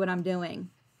can see what I'm doing.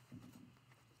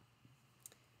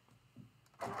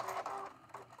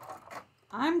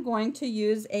 I'm going to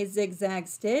use a zigzag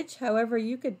stitch. However,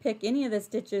 you could pick any of the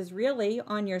stitches really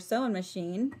on your sewing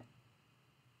machine.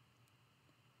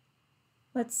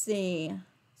 Let's see.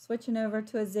 Switching over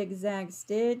to a zigzag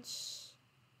stitch.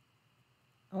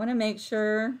 I want to make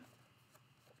sure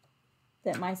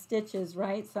that my stitch is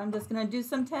right, so I'm just going to do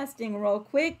some testing real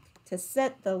quick to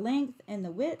set the length and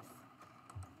the width.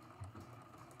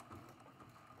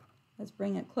 Let's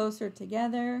bring it closer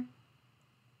together.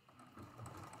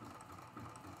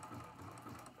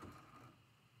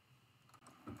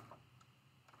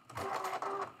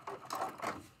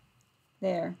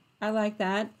 There, I like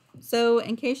that. So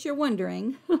in case you're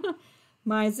wondering,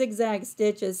 my zigzag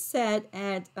stitch is set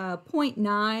at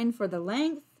 0.9 for the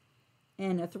length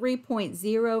and a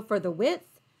 3.0 for the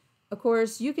width. Of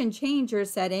course, you can change your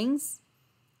settings,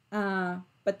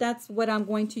 but that's what I'm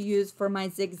going to use for my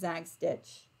zigzag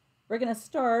stitch. We're going to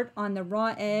start on the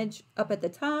raw edge up at the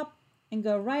top and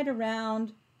go right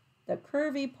around the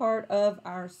curvy part of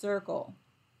our circle.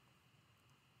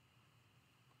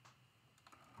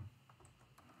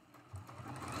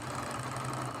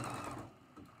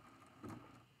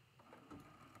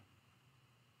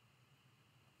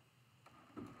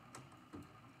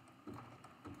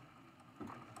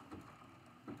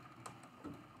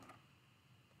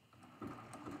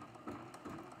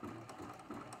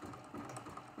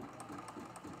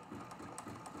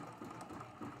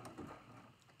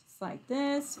 just like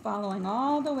this, following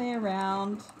all the way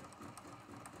around.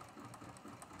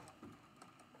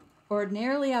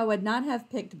 Ordinarily, I would not have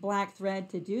picked black thread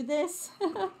to do this.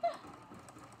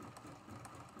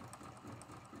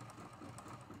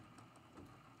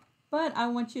 But I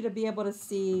want you to be able to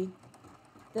see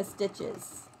the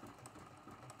stitches.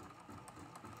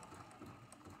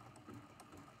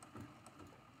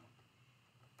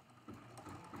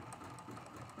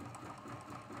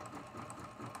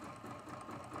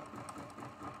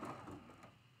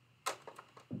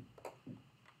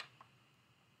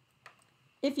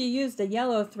 If you used a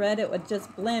yellow thread, it would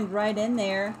just blend right in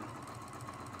there.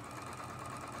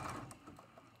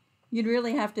 You'd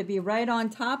really have to be right on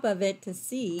top of it to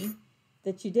see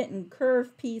that you didn't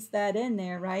curve piece that in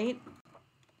there, right?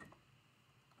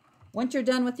 Once you're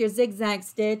done with your zigzag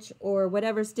stitch or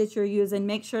whatever stitch you're using,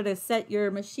 make sure to set your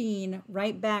machine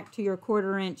right back to your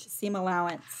 1/4 inch seam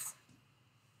allowance.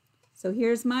 So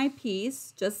here's my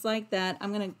piece, just like that.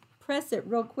 I'm going to press it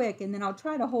real quick and then I'll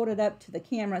try to hold it up to the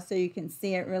camera so you can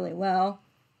see it really well.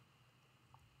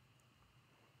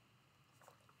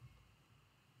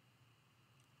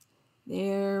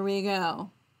 There we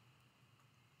go.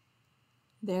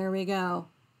 There we go.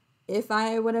 If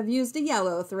I would have used a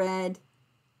yellow thread,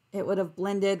 it would have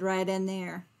blended right in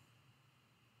there.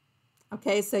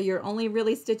 Okay, so you're only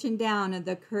really stitching down at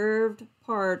the curved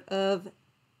part of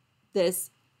this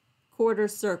 1/4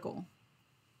 circle.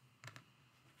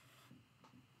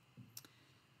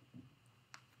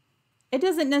 It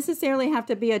doesn't necessarily have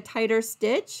to be a tighter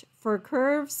stitch for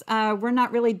curves. We're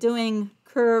not really doing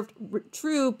curved,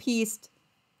 true pieced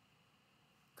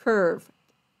curve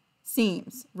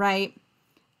seams, right?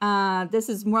 This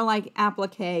is more like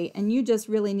applique, and you just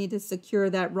really need to secure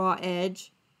that raw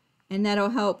edge, and that'll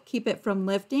help keep it from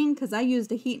lifting, because I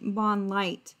used a Heat and Bond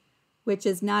Light, which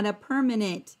is not a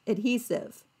permanent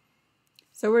adhesive.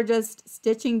 So we're just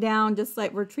stitching down just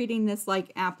like we're treating this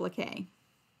like applique.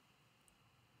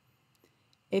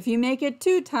 If you make it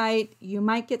too tight, you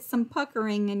might get some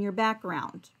puckering in your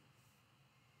background.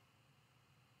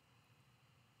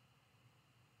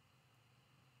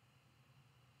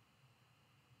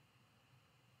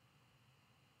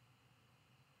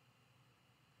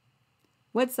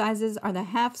 What sizes are the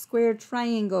half square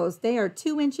triangles? They are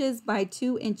 2 inches by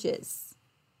 2 inches.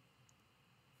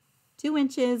 2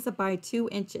 inches by 2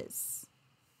 inches.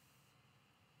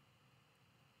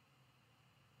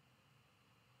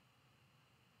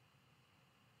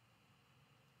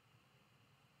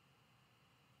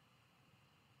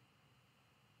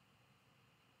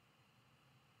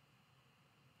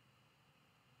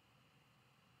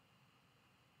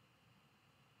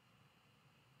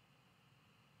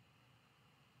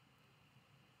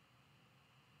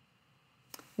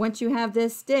 Once you have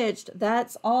this stitched,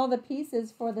 that's all the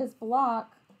pieces for this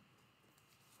block.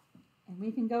 And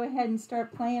we can go ahead and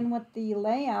start playing with the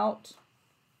layout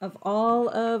of all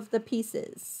of the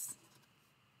pieces.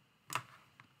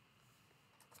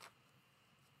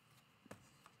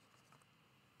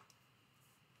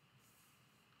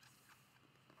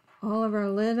 All of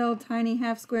our little tiny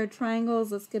half square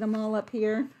triangles, let's get them all up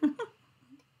here.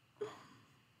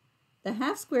 The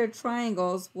half square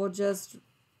triangles will just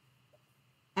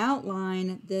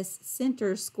outline this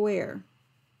center square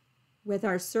with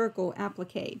our circle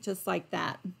applique, just like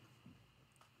that.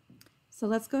 So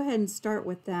let's go ahead and start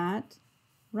with that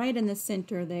right in the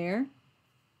center there.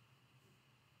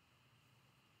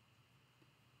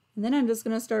 And then I'm just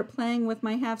going to start playing with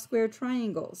my half square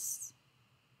triangles,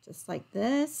 just like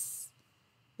this.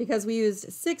 Because we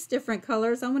used 6 different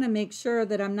colors, I want to make sure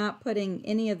that I'm not putting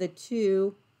any of the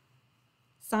 2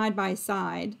 side by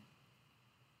side.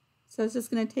 So it's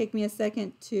just going to take me a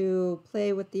second to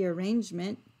play with the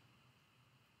arrangement.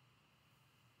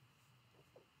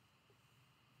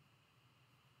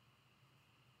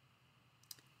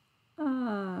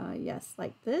 Yes,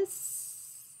 like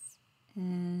this,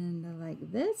 and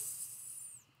like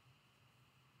this.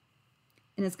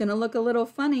 And it's going to look a little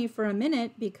funny for a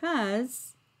minute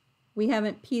because we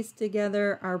haven't pieced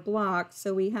together our block.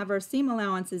 So we have our seam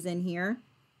allowances in here.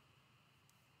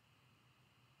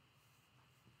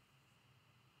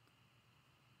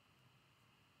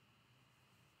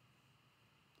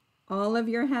 All of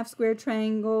your half square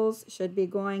triangles should be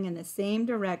going in the same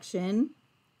direction.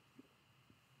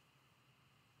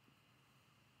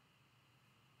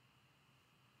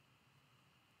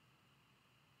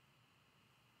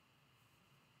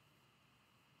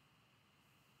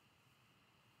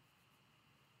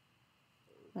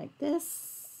 Like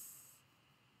this.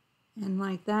 And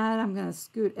like that. I'm going to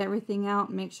scoot everything out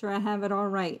and make sure I have it all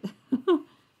right.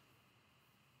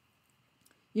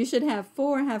 You should have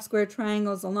 4 half square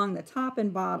triangles along the top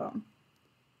and bottom,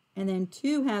 and then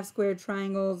 2 half square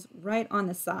triangles right on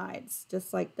the sides,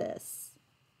 just like this.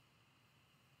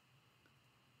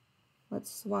 Let's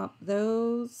swap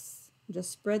those.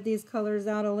 Just spread these colors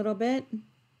out a little bit.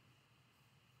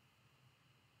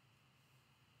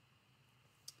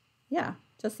 Yeah,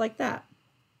 just like that.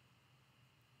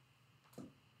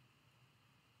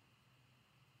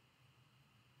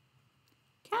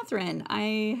 Catherine,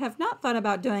 I have not thought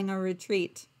about doing a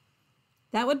retreat.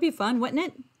 That would be fun, wouldn't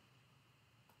it?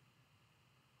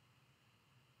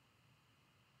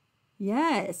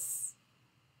 Yes.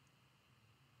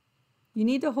 You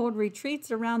need to hold retreats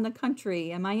around the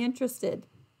country. Am I interested?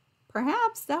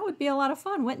 Perhaps that would be a lot of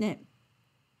fun, wouldn't it?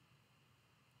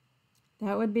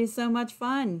 That would be so much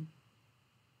fun.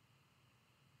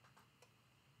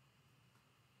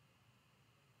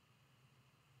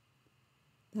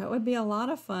 That would be a lot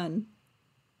of fun.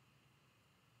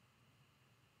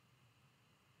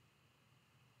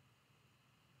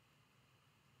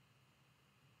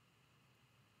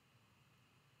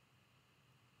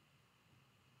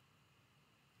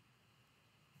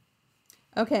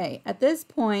 Okay, at this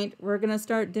point, we're going to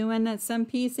start doing some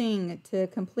piecing to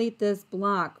complete this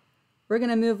block. We're going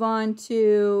to move on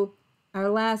to our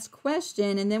last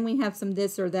question, and then we have some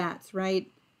this or that's,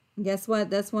 right? And guess what?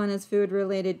 This one is food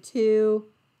related too.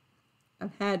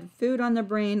 I've had food on the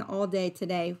brain all day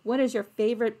today. What is your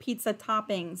favorite pizza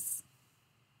toppings?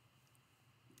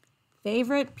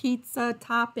 Favorite pizza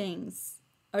toppings?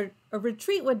 A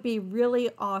retreat would be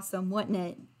really awesome, wouldn't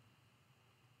it?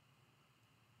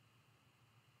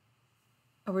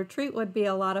 A retreat would be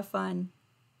a lot of fun.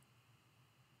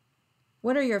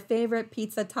 What are your favorite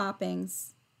pizza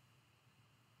toppings?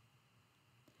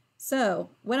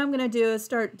 So, what I'm going to do is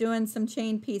start doing some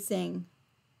chain piecing.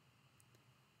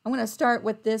 I'm going to start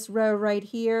with this row right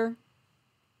here.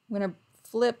 I'm going to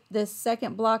flip this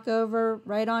second block over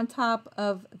right on top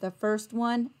of the first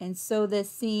one and sew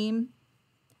this seam.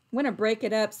 I'm going to break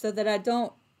it up so that I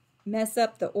don't mess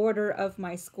up the order of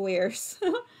my squares.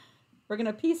 We're going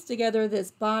to piece together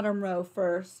this bottom row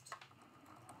first.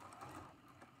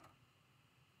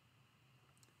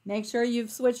 Make sure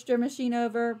you've switched your machine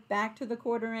over back to the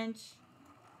 1/4 inch.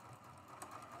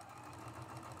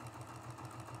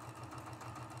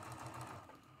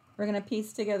 We're going to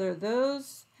piece together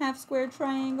those half square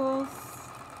triangles.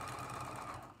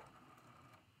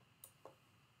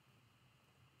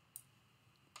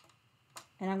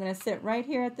 And I'm going to sit right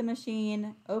here at the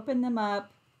machine, open them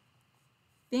up,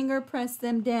 finger press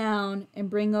them down,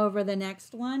 and bring over the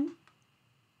next one.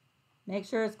 Make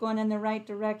sure it's going in the right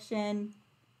direction.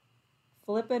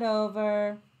 Flip it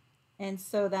over and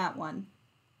sew that one.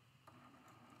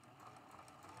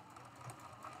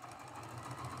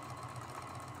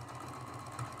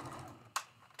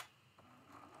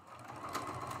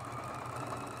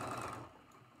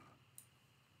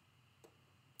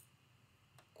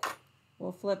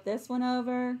 We'll flip this one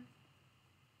over,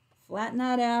 flatten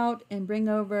that out, and bring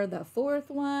over the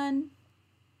 4th one.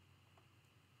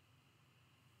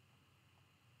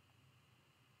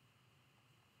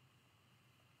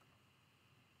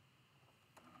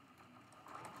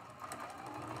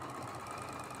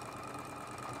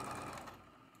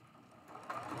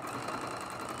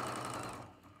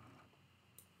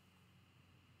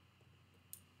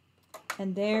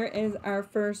 And there is our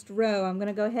first row. I'm going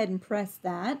to go ahead and press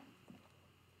that.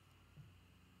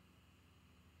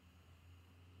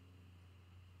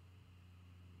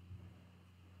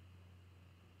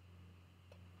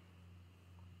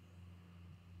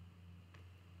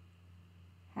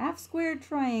 Half square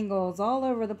triangles all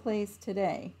over the place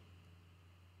today.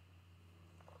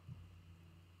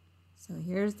 So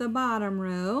here's the bottom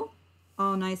row,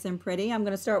 all nice and pretty. I'm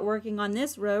going to start working on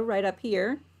this row right up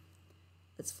here.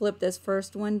 Let's flip this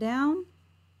first one down,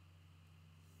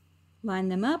 line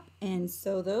them up, and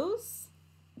sew those.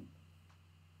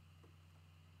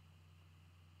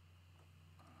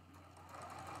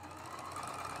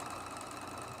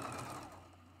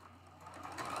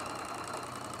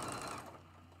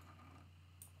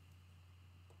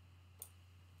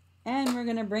 And we're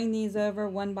going to bring these over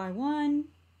one by one,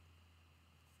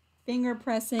 finger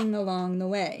pressing along the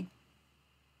way.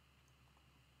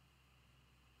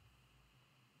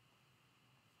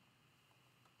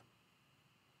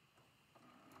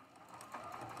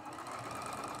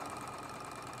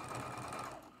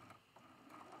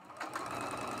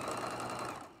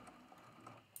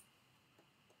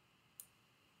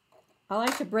 I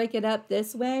like to break it up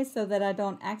this way so that I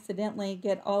don't accidentally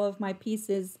get all of my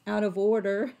pieces out of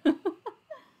order.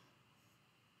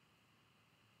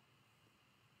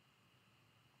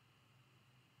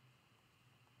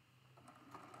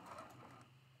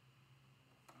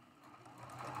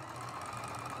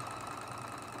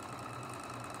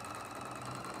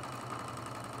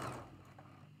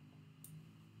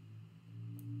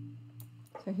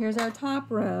 So here's our top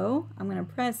row. I'm going to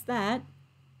press that.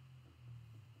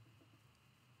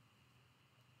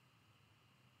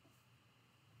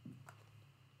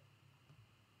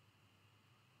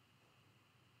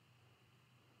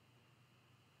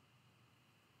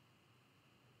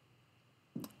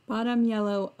 Bottom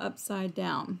yellow upside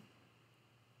down.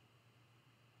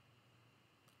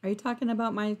 Are you talking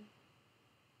about my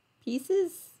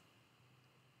pieces?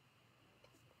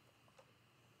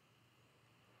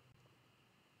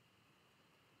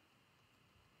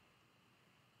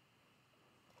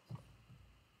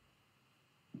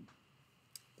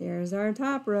 There's our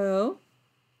top row.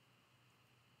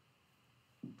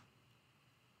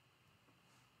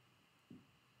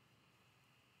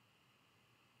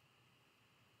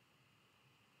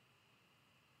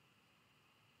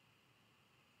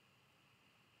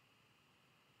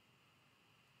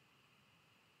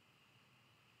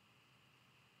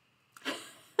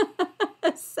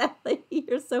 Sally,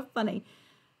 you're so funny.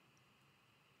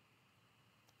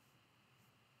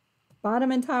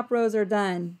 Bottom and top rows are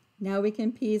done. Now we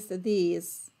can piece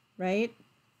these, right?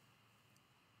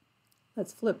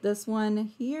 Let's flip this one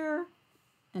here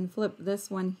and flip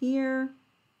this one here.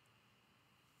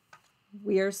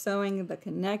 We are sewing the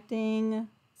connecting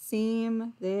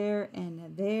seam there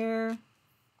and there.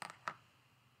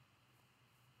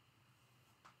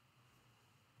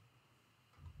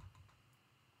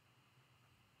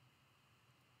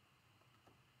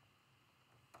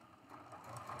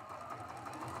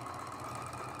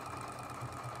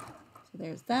 So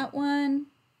there's that one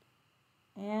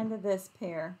and this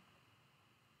pair.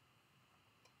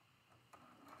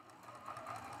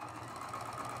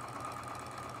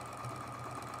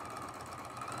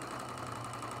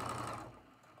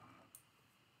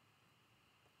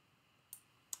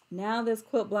 Now this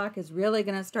quilt block is really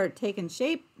going to start taking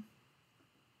shape.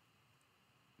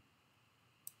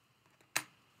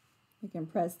 We can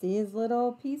press these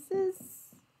little pieces.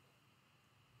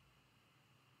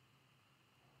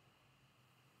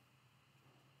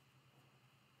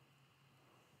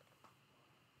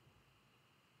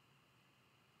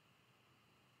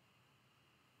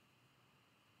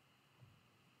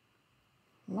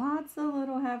 Lots of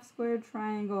little half square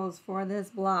triangles for this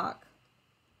block.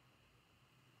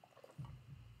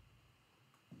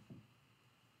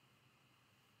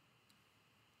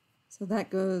 So that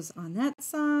goes on that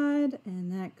side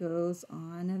and that goes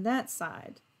on that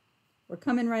side. We're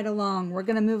coming right along. We're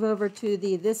going to move over to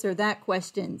the this or that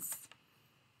questions.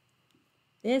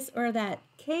 This or that.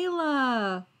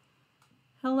 Kayla!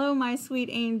 Hello, my sweet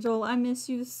angel. I miss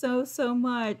you so, so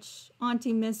much.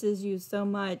 Auntie misses you so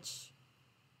much.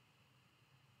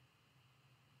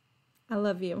 I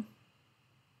love you.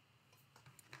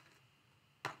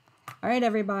 All right,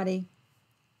 everybody.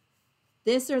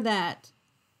 This or that.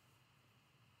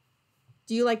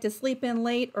 Do you like to sleep in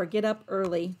late or get up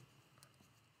early?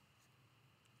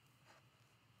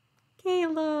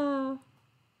 Kayla.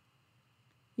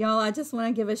 Y'all, I just want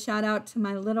to give a shout out to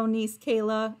my little niece,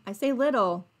 Kayla. I say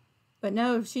little, but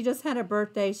no, she just had a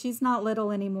birthday. She's not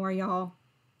little anymore, y'all.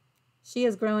 She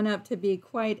has grown up to be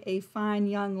quite a fine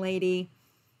young lady.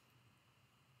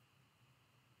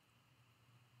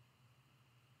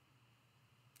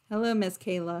 Hello, Miss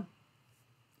Kayla.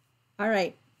 All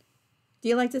right. Do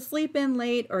you like to sleep in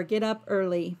late or get up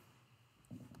early?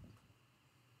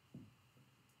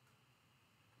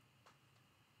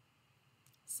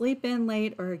 Sleep in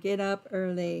late or get up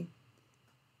early.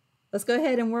 Let's go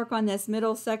ahead and work on this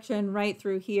middle section right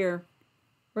through here.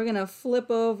 We're going to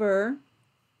flip over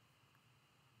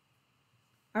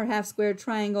our half square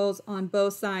triangles on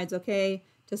both sides, okay?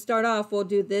 To start off, we'll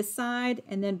do this side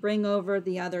and then bring over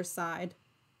the other side.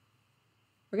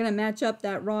 We're going to match up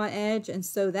that raw edge and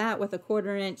sew that with a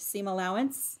 1/4 inch seam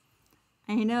allowance.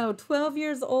 I know, 12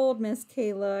 years old, Miss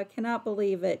Kayla. I cannot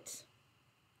believe it.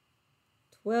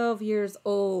 12 years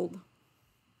old.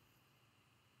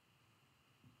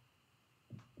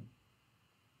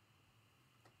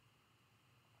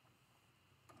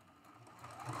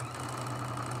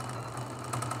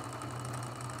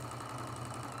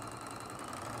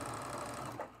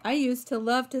 I used to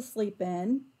love to sleep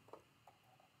in.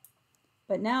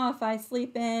 But now if I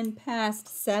sleep in past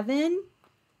 7,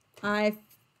 I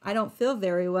don't feel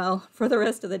very well for the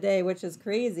rest of the day, which is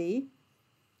crazy.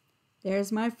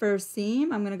 There's my first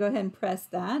seam. I'm going to go ahead and press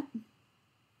that.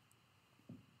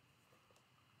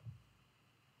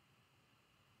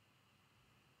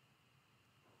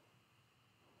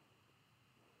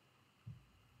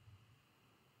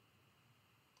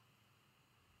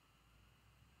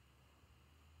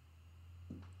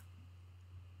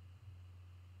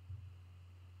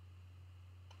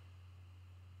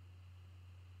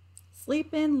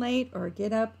 Sleep in late or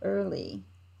get up early.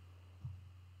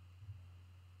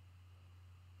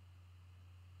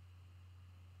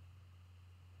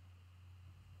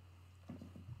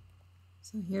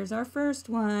 So here's our first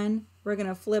one. We're going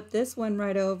to flip this one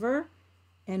right over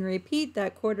and repeat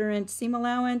that 1/4 inch seam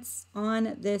allowance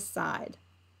on this side.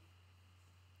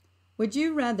 Would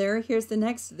you rather, here's the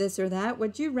next this or that,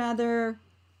 would you rather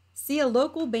see a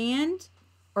local band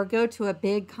or go to a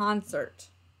big concert?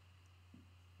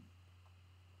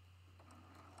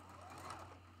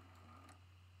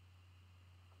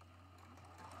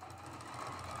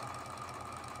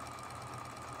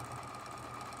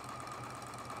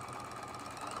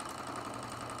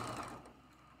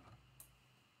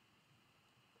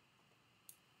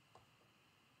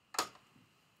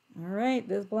 All right,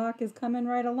 this block is coming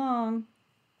right along.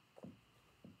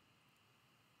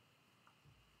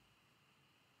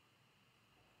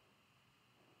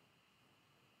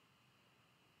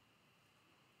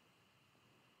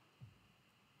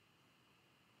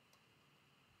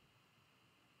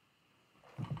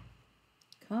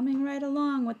 Coming right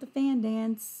along with the fan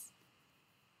dance.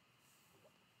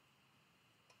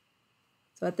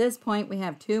 So at this point, we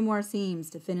have 2 more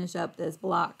seams to finish up this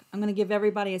block. I'm going to give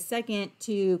everybody a second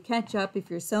to catch up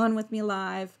if you're sewing with me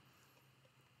live.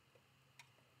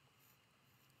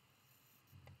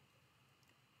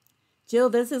 Jill,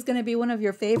 this is going to be one of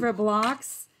your favorite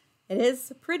blocks. It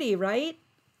is pretty, right?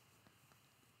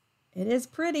 It is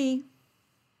pretty.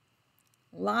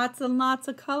 Lots and lots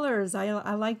of colors. I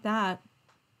like that.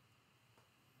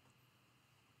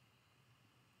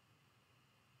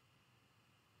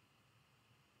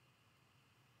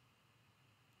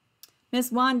 Miss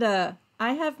Wanda,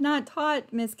 I have not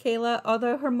taught Miss Kayla,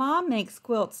 although her mom makes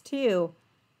quilts too.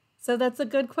 So that's a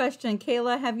good question.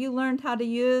 Kayla, have you learned how to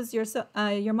use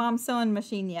your mom's sewing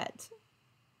machine yet?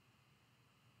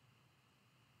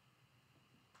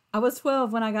 I was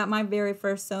 12 when I got my very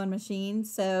first sewing machine,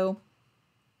 so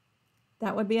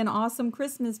that would be an awesome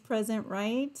Christmas present,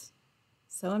 right?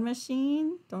 Sewing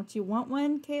machine? Don't you want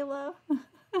one, Kayla?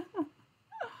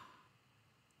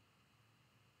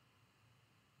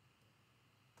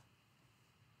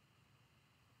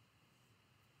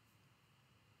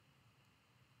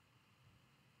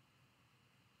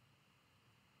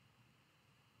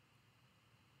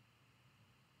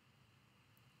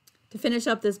 To finish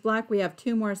up this block, we have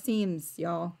 2 more seams,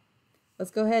 y'all. Let's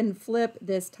go ahead and flip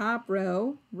this top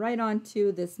row right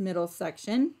onto this middle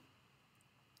section.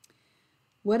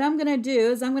 What I'm going to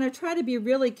do is I'm going to try to be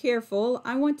really careful.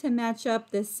 I want to match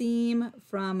up the seam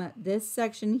from this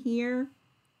section here,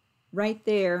 right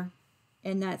there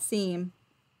in that seam.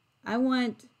 I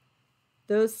want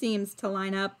those seams to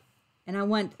line up, and I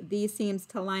want these seams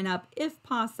to line up if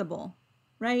possible,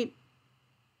 right?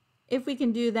 If we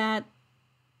can do that,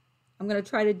 I'm going to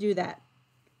try to do that.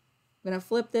 I'm going to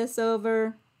flip this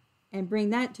over and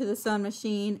bring that to the sewing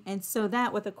machine and sew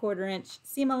that with a 1/4 inch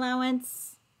seam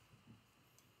allowance.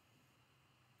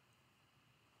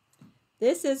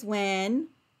 This is when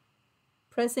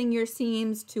pressing your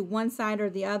seams to one side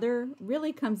or the other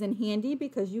really comes in handy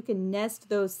because you can nest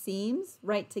those seams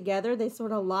right together. They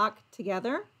sort of lock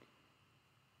together.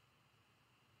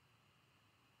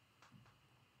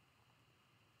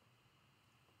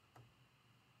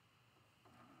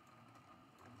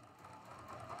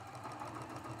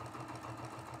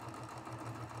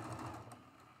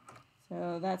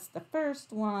 So that's the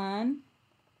first one.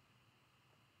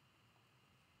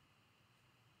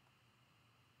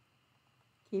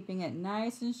 Keeping it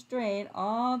nice and straight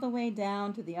all the way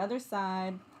down to the other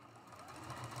side.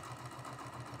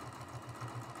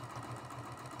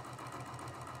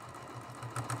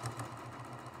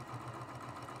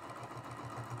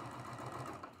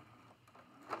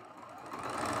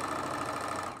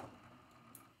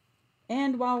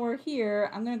 And while we're here,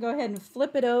 I'm going to go ahead and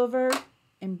flip it over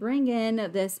and bring in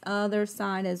this other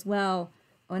side as well.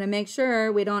 I want to make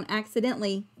sure we don't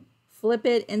accidentally flip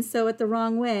it and sew it the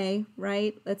wrong way,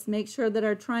 right? Let's make sure that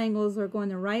our triangles are going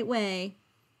the right way.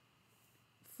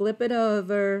 Flip it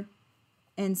over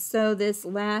and sew this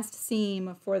last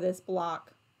seam for this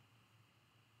block.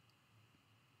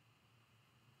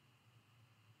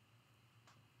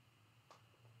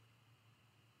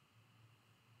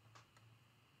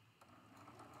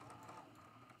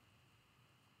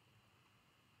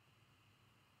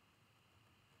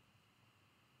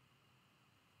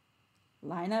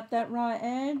 Line up that raw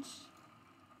edge.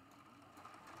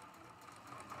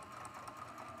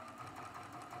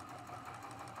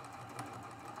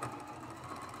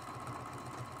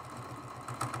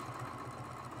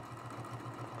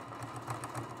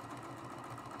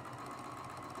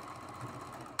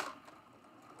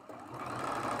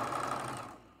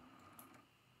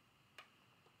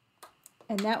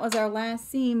 And that was our last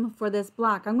seam for this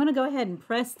block. I'm going to go ahead and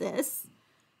press this.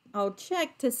 I'll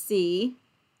check to see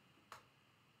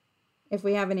if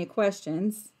we have any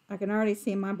questions. I can already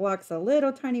see my block's a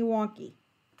little tiny wonky.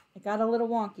 It got a little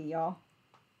wonky, y'all.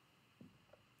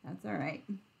 That's all right.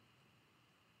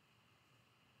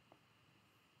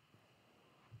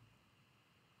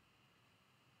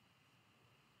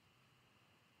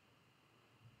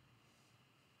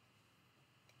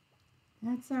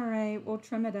 That's all right. We'll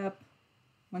trim it up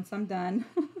once I'm done.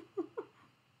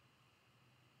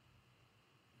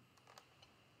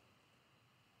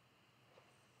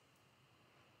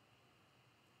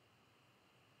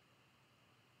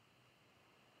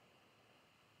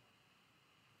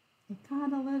 It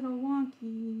got a little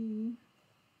wonky.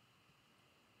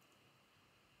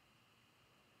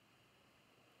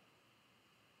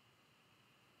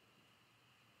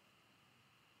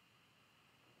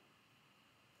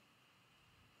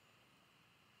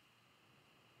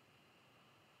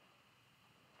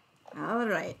 All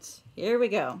right, here we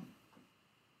go.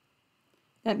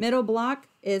 That middle block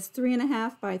is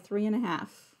 3.5 by 3.5.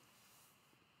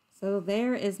 So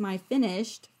there is my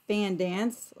finished fan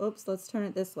dance. Oops, let's turn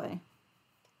it this way.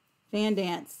 Fan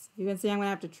dance. You can see I'm going to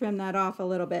have to trim that off a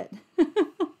little bit. I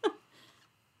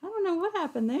don't know what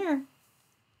happened there.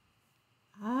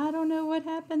 I don't know what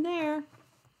happened there.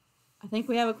 I think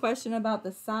we have a question about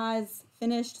the size,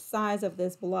 finished size of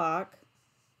this block.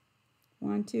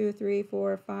 1, 2, 3,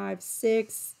 4, 5,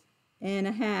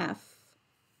 6.5.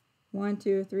 1,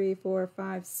 2, 3, 4,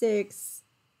 5,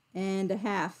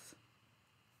 6.5.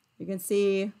 You can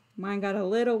see mine got a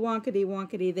little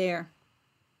wonkety there.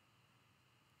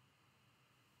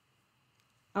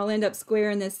 I'll end up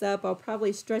squaring this up. I'll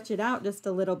probably stretch it out just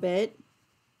a little bit.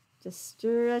 Just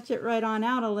stretch it right on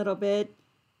out a little bit.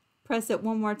 Press it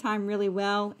one more time really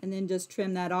well and then just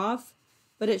trim that off.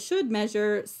 But it should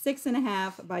measure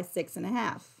 6.5 by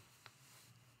 6.5.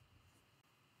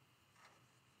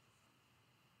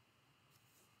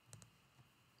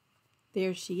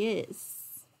 There she is.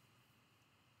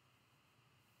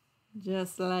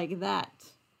 Just like that.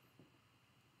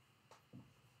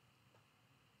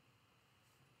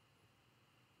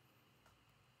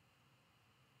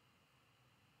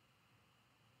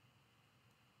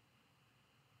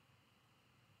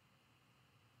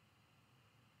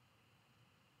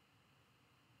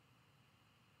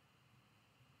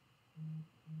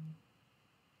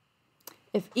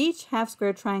 If each half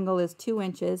square triangle is 2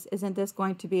 inches, isn't this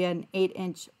going to be an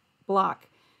 8-inch block?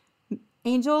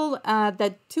 Angel,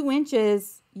 that 2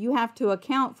 inches, you have to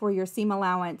account for your seam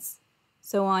allowance.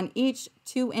 So on each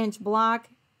 2-inch block,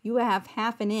 you have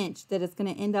 1/2 inch that is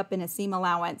going to end up in a seam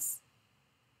allowance.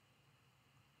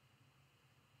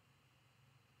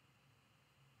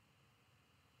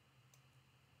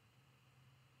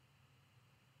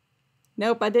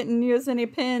 Nope, I didn't use any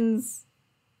pins.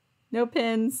 No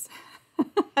pins.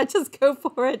 I just go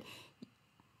for it.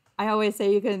 I always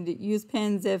say you can use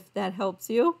pins if that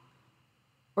helps you.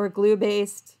 Or glue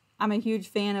based. I'm a huge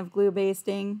fan of glue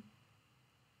basting.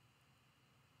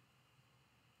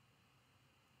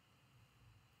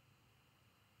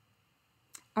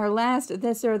 Our last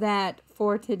this or that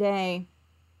for today.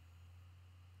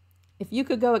 If you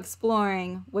could go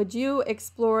exploring, would you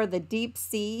explore the deep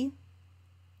sea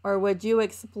or would you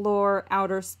explore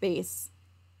outer space?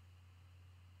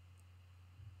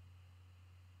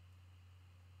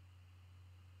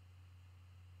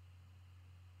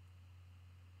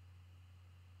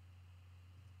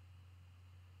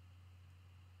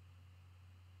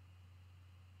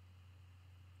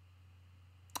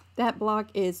 That block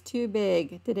is too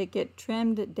big. Did it get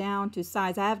trimmed down to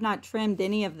size? I have not trimmed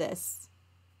any of this.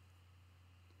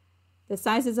 The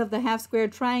sizes of the half square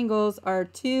triangles are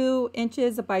 2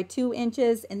 inches by 2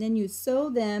 inches, and then you sew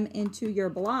them into your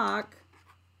block.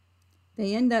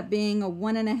 They end up being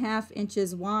 1.5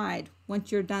 inches wide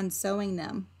once you're done sewing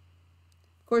them.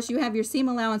 Of course, you have your seam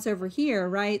allowance over here,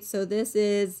 right? So this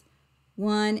is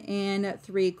 1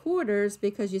 3/4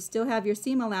 because you still have your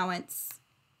seam allowance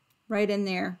right in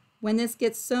there. When this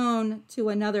gets sewn to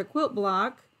another quilt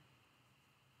block,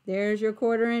 there's your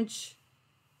 1/4 inch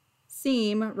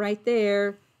seam right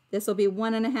there. This will be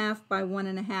 1.5 by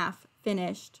 1.5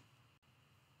 finished.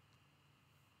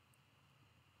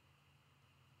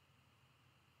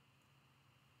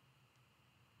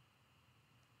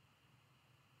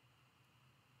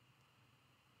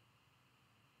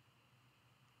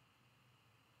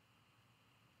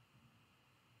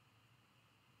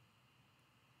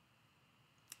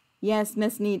 Yes,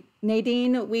 Miss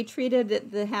Nadine, we treated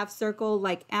the half circle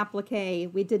like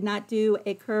applique. We did not do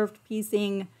a curved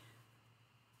piecing.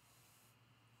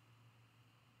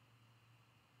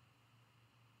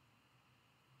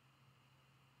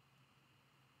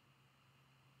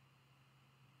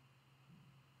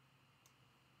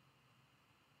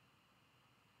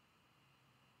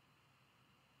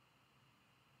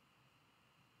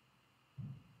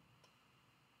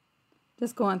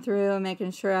 Just going through and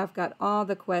making sure I've got all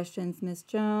the questions. Miss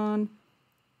Joan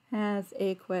has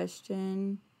a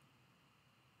question.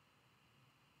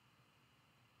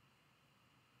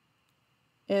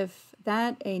 If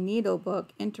that a needle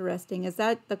book, interesting. Is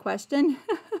that the question?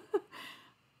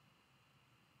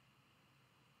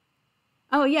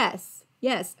 Oh, yes.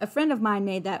 Yes, a friend of mine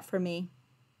made that for me.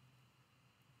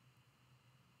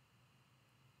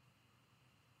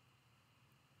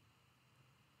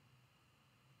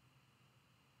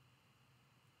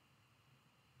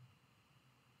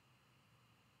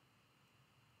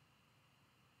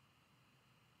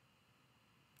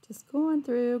 Just going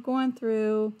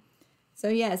through. So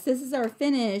yes, this is our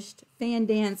finished fan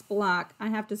dance block. I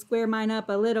have to square mine up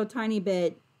a little tiny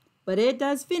bit, but it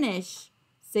does finish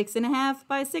 6.5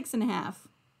 by 6.5.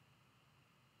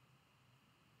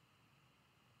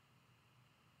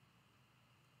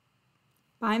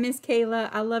 Bye, Miss Kayla.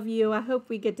 I love you. I hope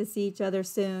we get to see each other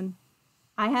soon.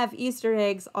 I have Easter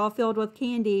eggs all filled with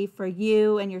candy for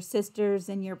you and your sisters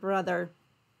and your brother.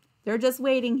 They're just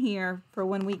waiting here for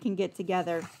when we can get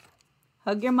together.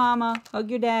 Hug your mama,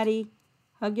 hug your daddy,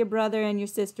 hug your brother and your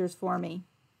sisters for me.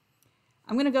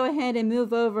 I'm going to go ahead and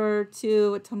move over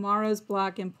to tomorrow's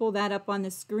block and pull that up on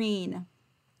the screen.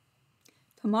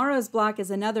 Tomorrow's block is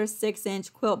another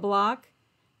 6-inch quilt block.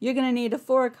 You're going to need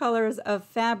 4 colors of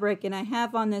fabric, and I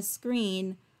have on this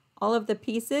screen all of the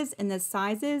pieces and the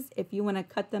sizes if you want to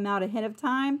cut them out ahead of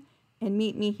time and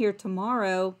meet me here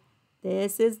tomorrow.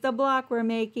 This is the block we're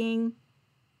making.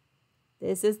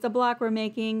 This is the block we're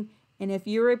making. And if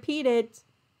you repeat it,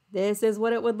 this is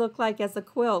what it would look like as a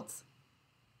quilt.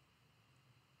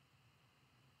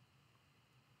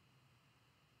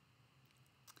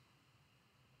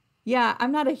 Yeah,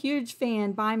 I'm not a huge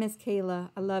fan. Bye, Miss Kayla.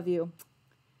 I love you.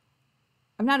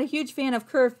 I'm not a huge fan of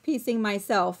curved piecing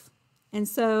myself. And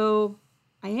so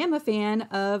I am a fan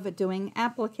of doing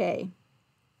applique.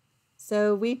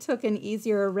 So we took an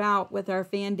easier route with our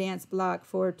fan dance block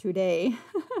for today.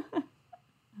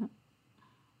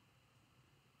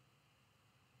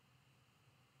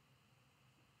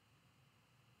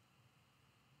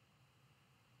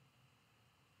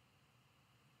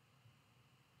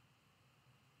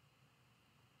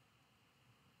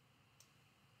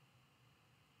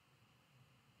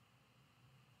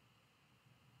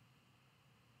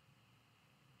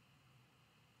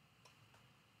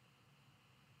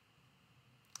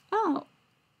 Oh,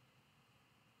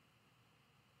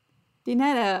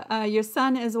 Dinetta, your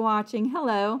son is watching.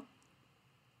 Hello.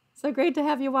 So great to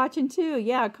have you watching too.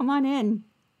 Yeah, come on in.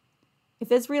 If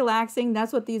it's relaxing,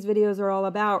 that's what these videos are all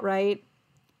about, right?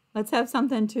 Let's have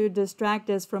something to distract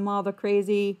us from all the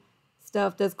crazy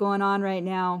stuff that's going on right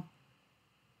now.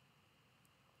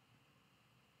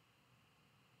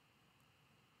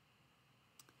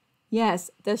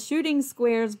 Yes, the shooting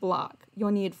squares block.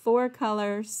 You'll need 4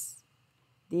 colors.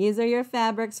 These are your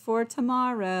fabrics for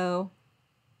tomorrow.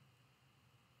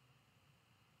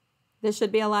 This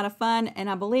should be a lot of fun, and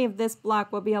I believe this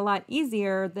block will be a lot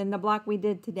easier than the block we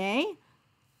did today,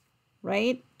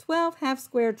 right? 12 half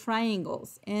square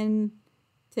triangles in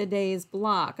today's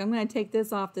block. I'm going to take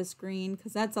this off the screen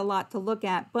because that's a lot to look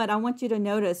at, but I want you to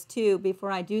notice too,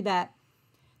 before I do that,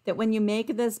 that when you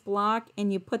make this block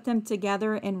and you put them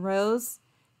together in rows,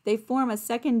 they form a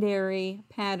secondary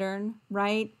pattern,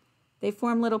 right? They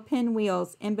form little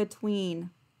pinwheels in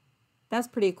between. That's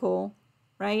pretty cool,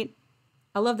 right?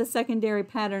 I love the secondary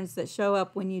patterns that show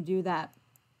up when you do that.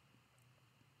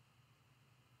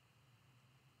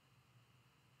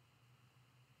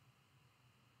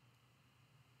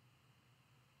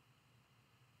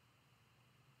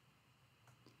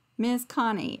 Miss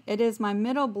Connie, it is my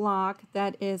middle block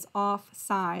that is off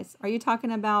size. Are you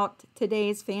talking about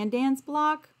today's fan dance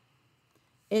block?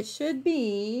 It should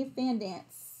be fan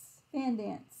dance. Fan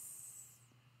dance.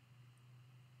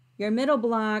 Your middle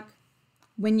block,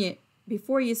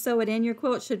 before you sew it in your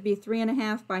quilt, should be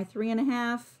 3.5 by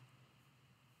 3.5.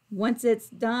 Once it's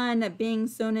done being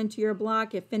sewn into your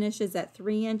block, it finishes at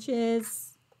 3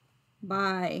 inches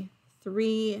by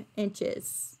 3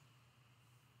 inches.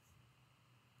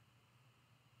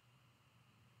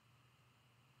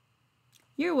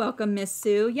 You're welcome, Miss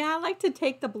Sue. Yeah, I like to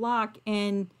take the block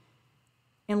and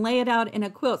lay it out in a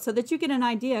quilt so that you get an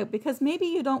idea, because maybe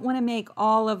you don't want to make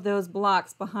all of those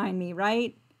blocks behind me,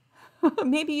 right?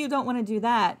 Maybe you don't want to do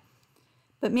that,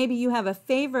 but maybe you have a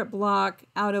favorite block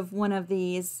out of one of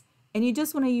these and you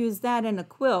just want to use that in a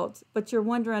quilt, but you're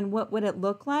wondering what would it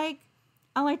look like?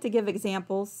 I like to give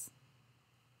examples.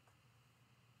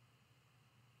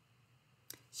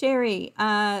 Sherry,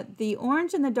 the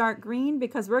orange and the dark green,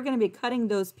 because we're going to be cutting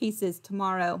those pieces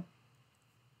tomorrow.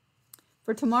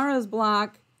 For tomorrow's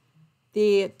block,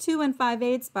 The 2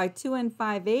 5/8 by 2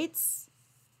 5/8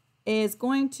 is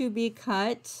going to be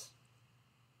cut,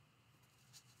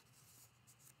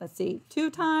 let's see, two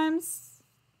times,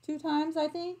 I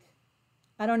think.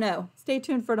 I don't know. Stay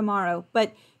tuned for tomorrow.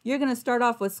 But you're going to start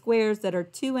off with squares that are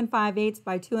 2 5/8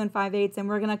 by 2 5/8, and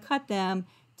we're going to cut them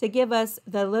to give us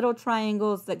the little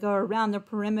triangles that go around the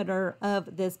perimeter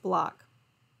of this block.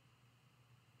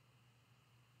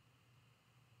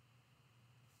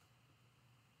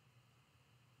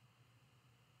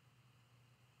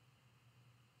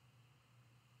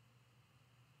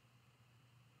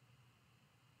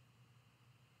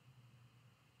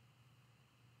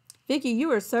 Vicki,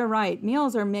 you are so right.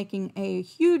 Meals are making a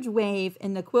huge wave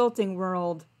in the quilting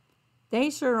world. They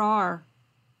sure are.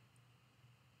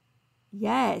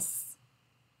 Yes.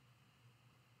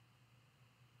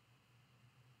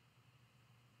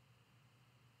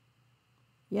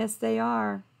 Yes, they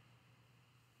are.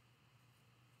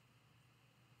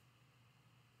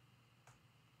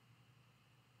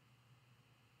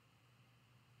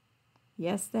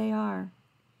 Yes, they are.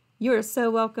 You are so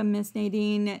welcome, Miss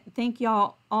Nadine. Thank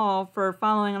y'all all for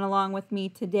following along with me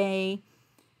today.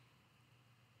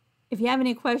 If you have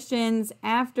any questions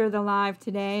after the live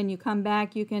today and you come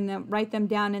back, you can write them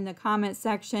down in the comment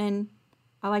section.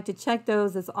 I like to check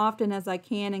those as often as I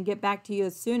can and get back to you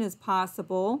as soon as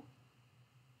possible.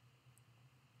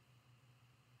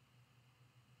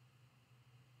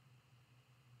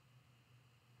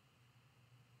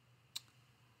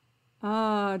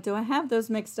 Do I have those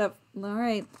mixed up? All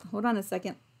right, hold on a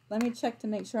second. Let me check to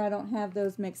make sure I don't have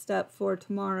those mixed up for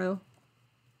tomorrow.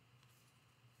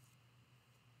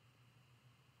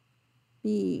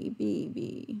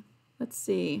 B. Let's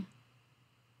see.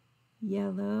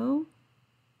 Yellow.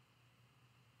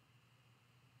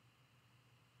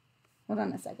 Hold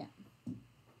on a second. I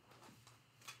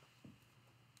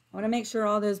want to make sure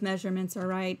all those measurements are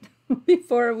right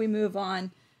before we move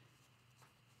on.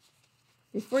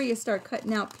 Before you start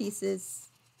cutting out pieces.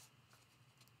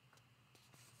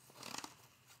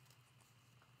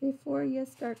 Before you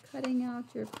start cutting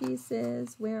out your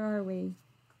pieces, where are we?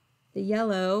 The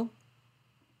yellow.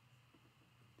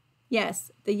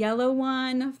 Yes, the yellow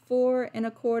one, 4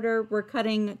 1/4, we're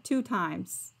cutting 2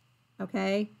 times,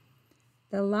 okay?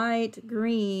 The light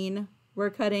green, we're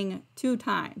cutting 2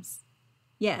 times.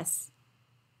 Yes.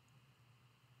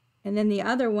 And then the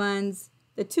other ones,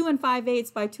 the 2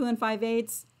 5/8 by 2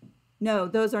 5/8, no,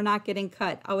 those are not getting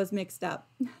cut. I was mixed up.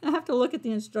 I have to look at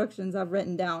the instructions I've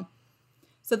written down.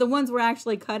 So the ones we're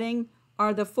actually cutting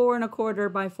are the 4 1/4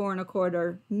 by 4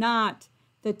 1/4, not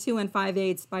the 2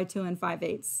 5/8 by 2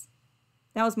 5/8.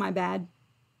 That was my bad.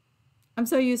 I'm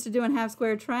so used to doing half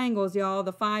square triangles, y'all,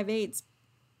 the 5/8.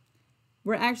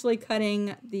 We're actually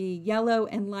cutting the yellow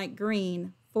and light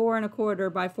green, 4 1/4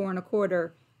 by 4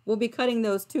 1/4. We'll be cutting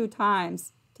those 2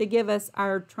 times to give us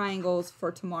our triangles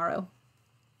for tomorrow.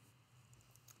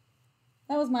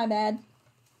 That was my bad.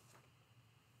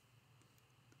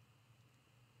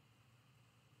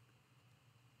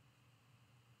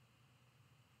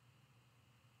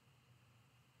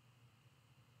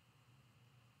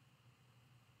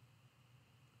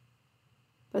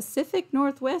 Pacific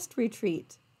Northwest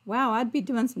retreat. Wow, I'd be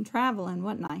doing some traveling,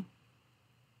 wouldn't I?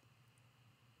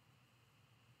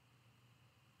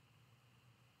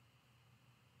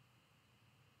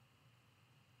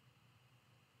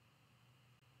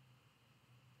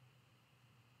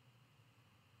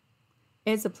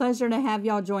 It's a pleasure to have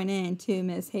y'all join in too,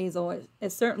 Miss Hazel. It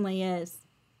certainly is.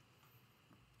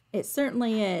 It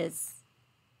certainly is.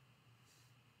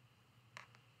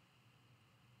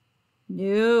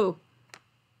 No.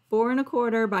 4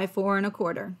 1/4 by 4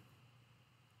 1/4.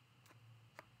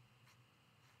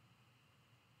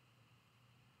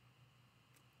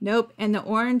 Nope, and the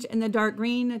orange and the dark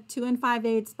green, 2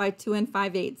 5/8 by 2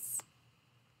 5/8.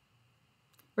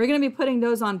 We're going to be putting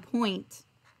those on point,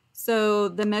 so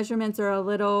the measurements are a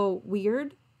little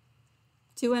weird.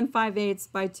 2 5/8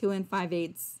 by 2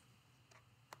 5/8.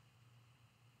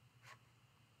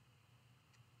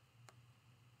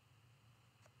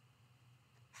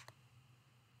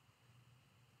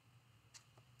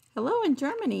 Hello in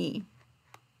Germany.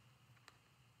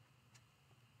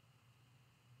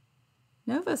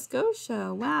 Nova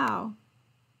Scotia, wow.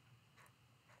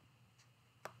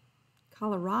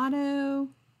 Colorado,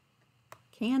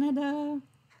 Canada.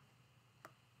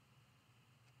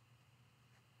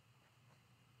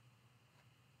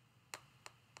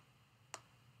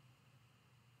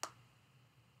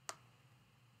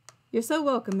 You're so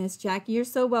welcome, Miss Jackie. You're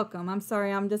so welcome. I'm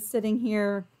sorry, I'm just sitting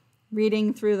here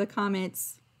reading through the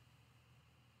comments.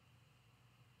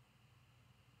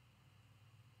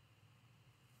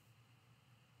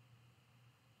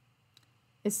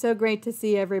 It's so great to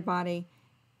see everybody.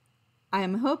 I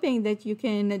am hoping that you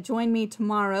can join me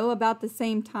tomorrow about the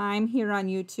same time here on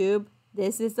YouTube.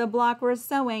 This is the block we're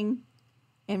sewing,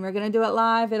 and we're going to do it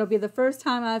live. It'll be the first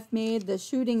time I've made the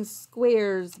shooting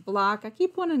squares block. I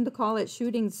keep wanting to call it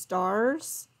shooting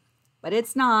stars, but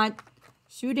it's not.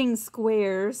 Shooting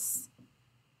squares.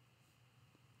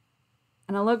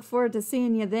 And I look forward to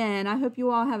seeing you then. I hope you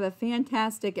all have a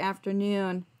fantastic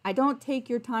afternoon. I don't take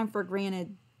your time for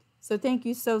granted. So thank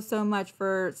you so much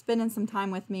for spending some time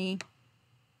with me.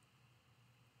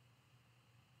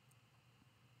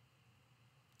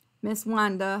 Miss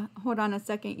Wanda, hold on a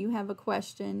second. You have a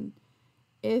question.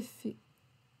 If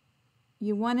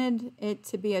you wanted it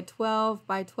to be a 12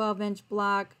 by 12 inch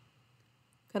block,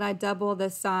 could I double the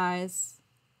size?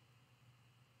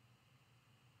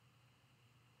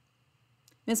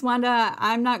 Miss Wanda,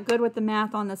 I'm not good with the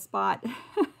math on the spot.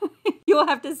 You'll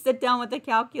have to sit down with the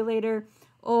calculator.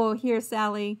 Oh, here,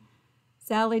 Sally.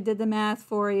 Sally did the math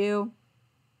for you.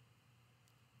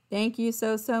 Thank you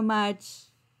so much.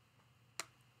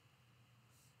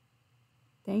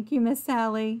 Thank you, Miss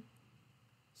Sally.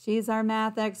 She's our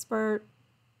math expert.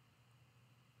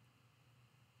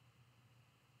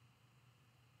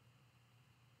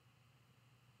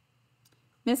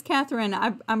 Miss Catherine,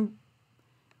 I'm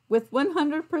with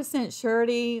 100%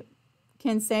 surety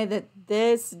can say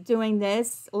that doing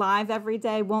this live every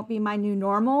day won't be my new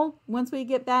normal once we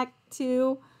get back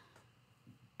to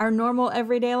our normal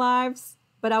everyday lives.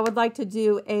 But I would like to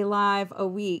do a live a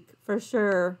week for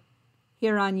sure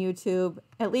here on YouTube,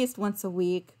 at least once a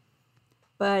week.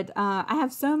 But I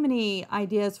have so many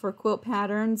ideas for quilt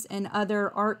patterns and other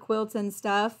art quilts and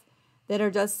stuff that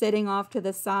are just sitting off to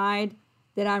the side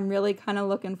that I'm really kind of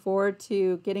looking forward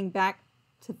to getting back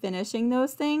to finishing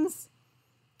those things.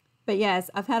 But yes,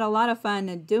 I've had a lot of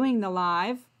fun doing the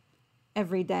live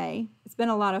every day. It's been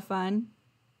a lot of fun.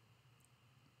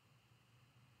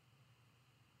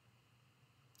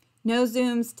 No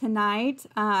Zooms tonight.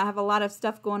 I have a lot of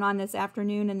stuff going on this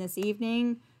afternoon and this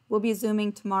evening. We'll be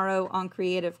Zooming tomorrow on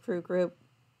Creative Crew Group.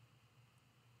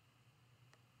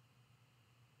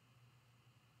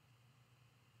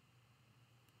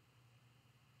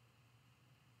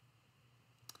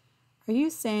 Are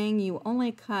you saying you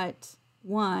only cut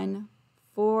 1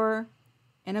 4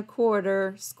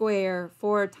 1/4 square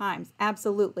 4 times?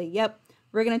 Absolutely. Yep.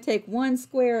 We're going to take 1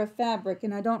 square of fabric,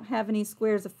 and I don't have any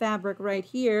squares of fabric right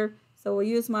here, so we'll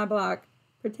use my block.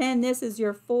 Pretend this is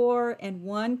your 4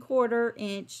 1/4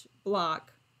 inch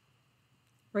block.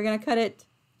 We're going to cut it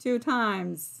 2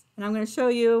 times, and I'm going to show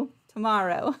you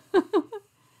tomorrow.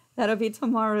 That'll be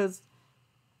tomorrow's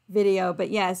video.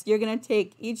 But yes, you're going to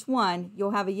take each one.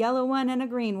 You'll have a yellow one and a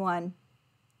green one.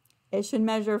 It should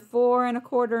measure 4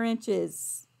 1/4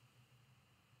 inches.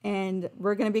 And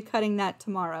we're going to be cutting that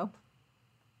tomorrow.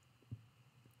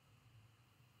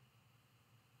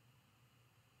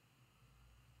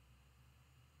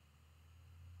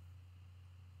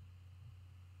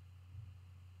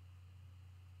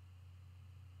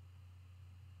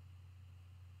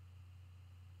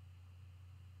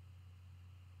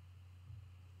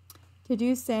 Did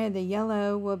you say the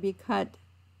yellow will be cut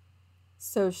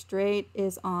so straight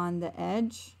is on the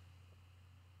edge?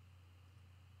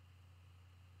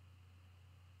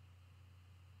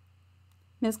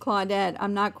 Miss Claudette,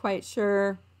 I'm not quite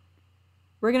sure.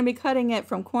 We're going to be cutting it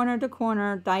from corner to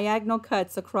corner, diagonal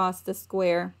cuts across the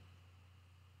square.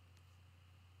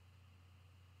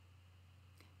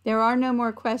 There are no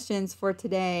more questions for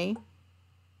today.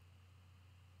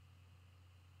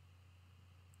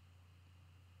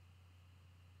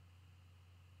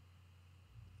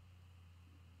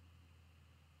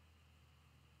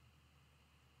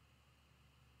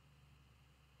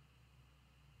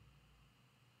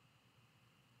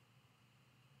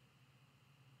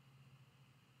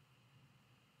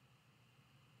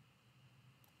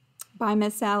 Bye,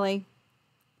 Miss Sally.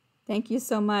 Thank you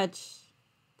so much.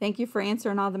 Thank you for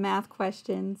answering all the math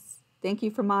questions. Thank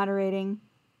you for moderating.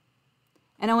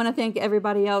 And I want to thank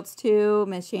everybody else too,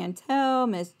 Miss Chantel,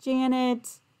 Miss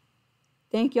Janet.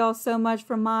 Thank you all so much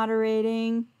for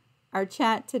moderating our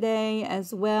chat today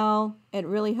as well. It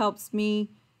really helps me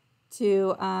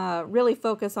to really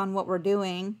focus on what we're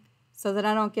doing so that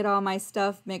I don't get all my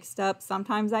stuff mixed up.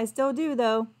 Sometimes I still do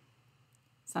though.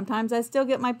 Sometimes I still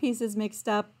get my pieces mixed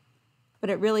up. But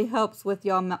it really helps with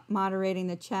y'all moderating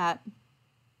the chat.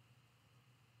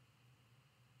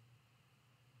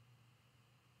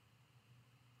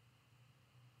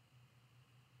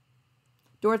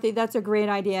 Dorothy, that's a great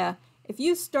idea. If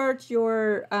you start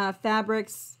your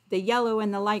fabrics, the yellow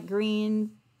and the light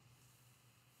green,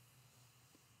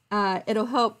 it'll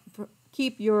help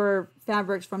keep your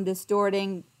fabrics from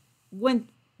distorting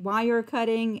while you're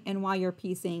cutting and while you're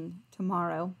piecing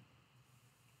tomorrow.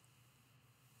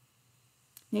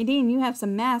 Nadine, you have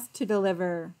some masks to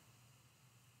deliver.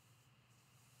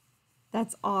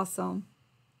 That's awesome.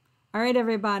 All right,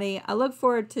 everybody. I look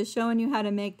forward to showing you how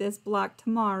to make this block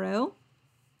tomorrow.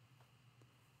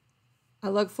 I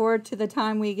look forward to the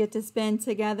time we get to spend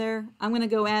together. I'm going to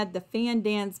go add the fan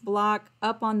dance block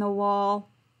up on the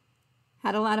wall.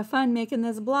 Had a lot of fun making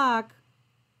this block.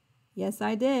 Yes,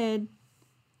 I did.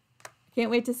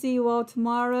 Can't wait to see you all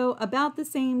tomorrow about the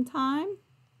same time.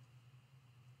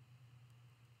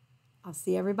 I'll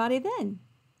see everybody then.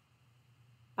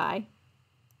 Bye.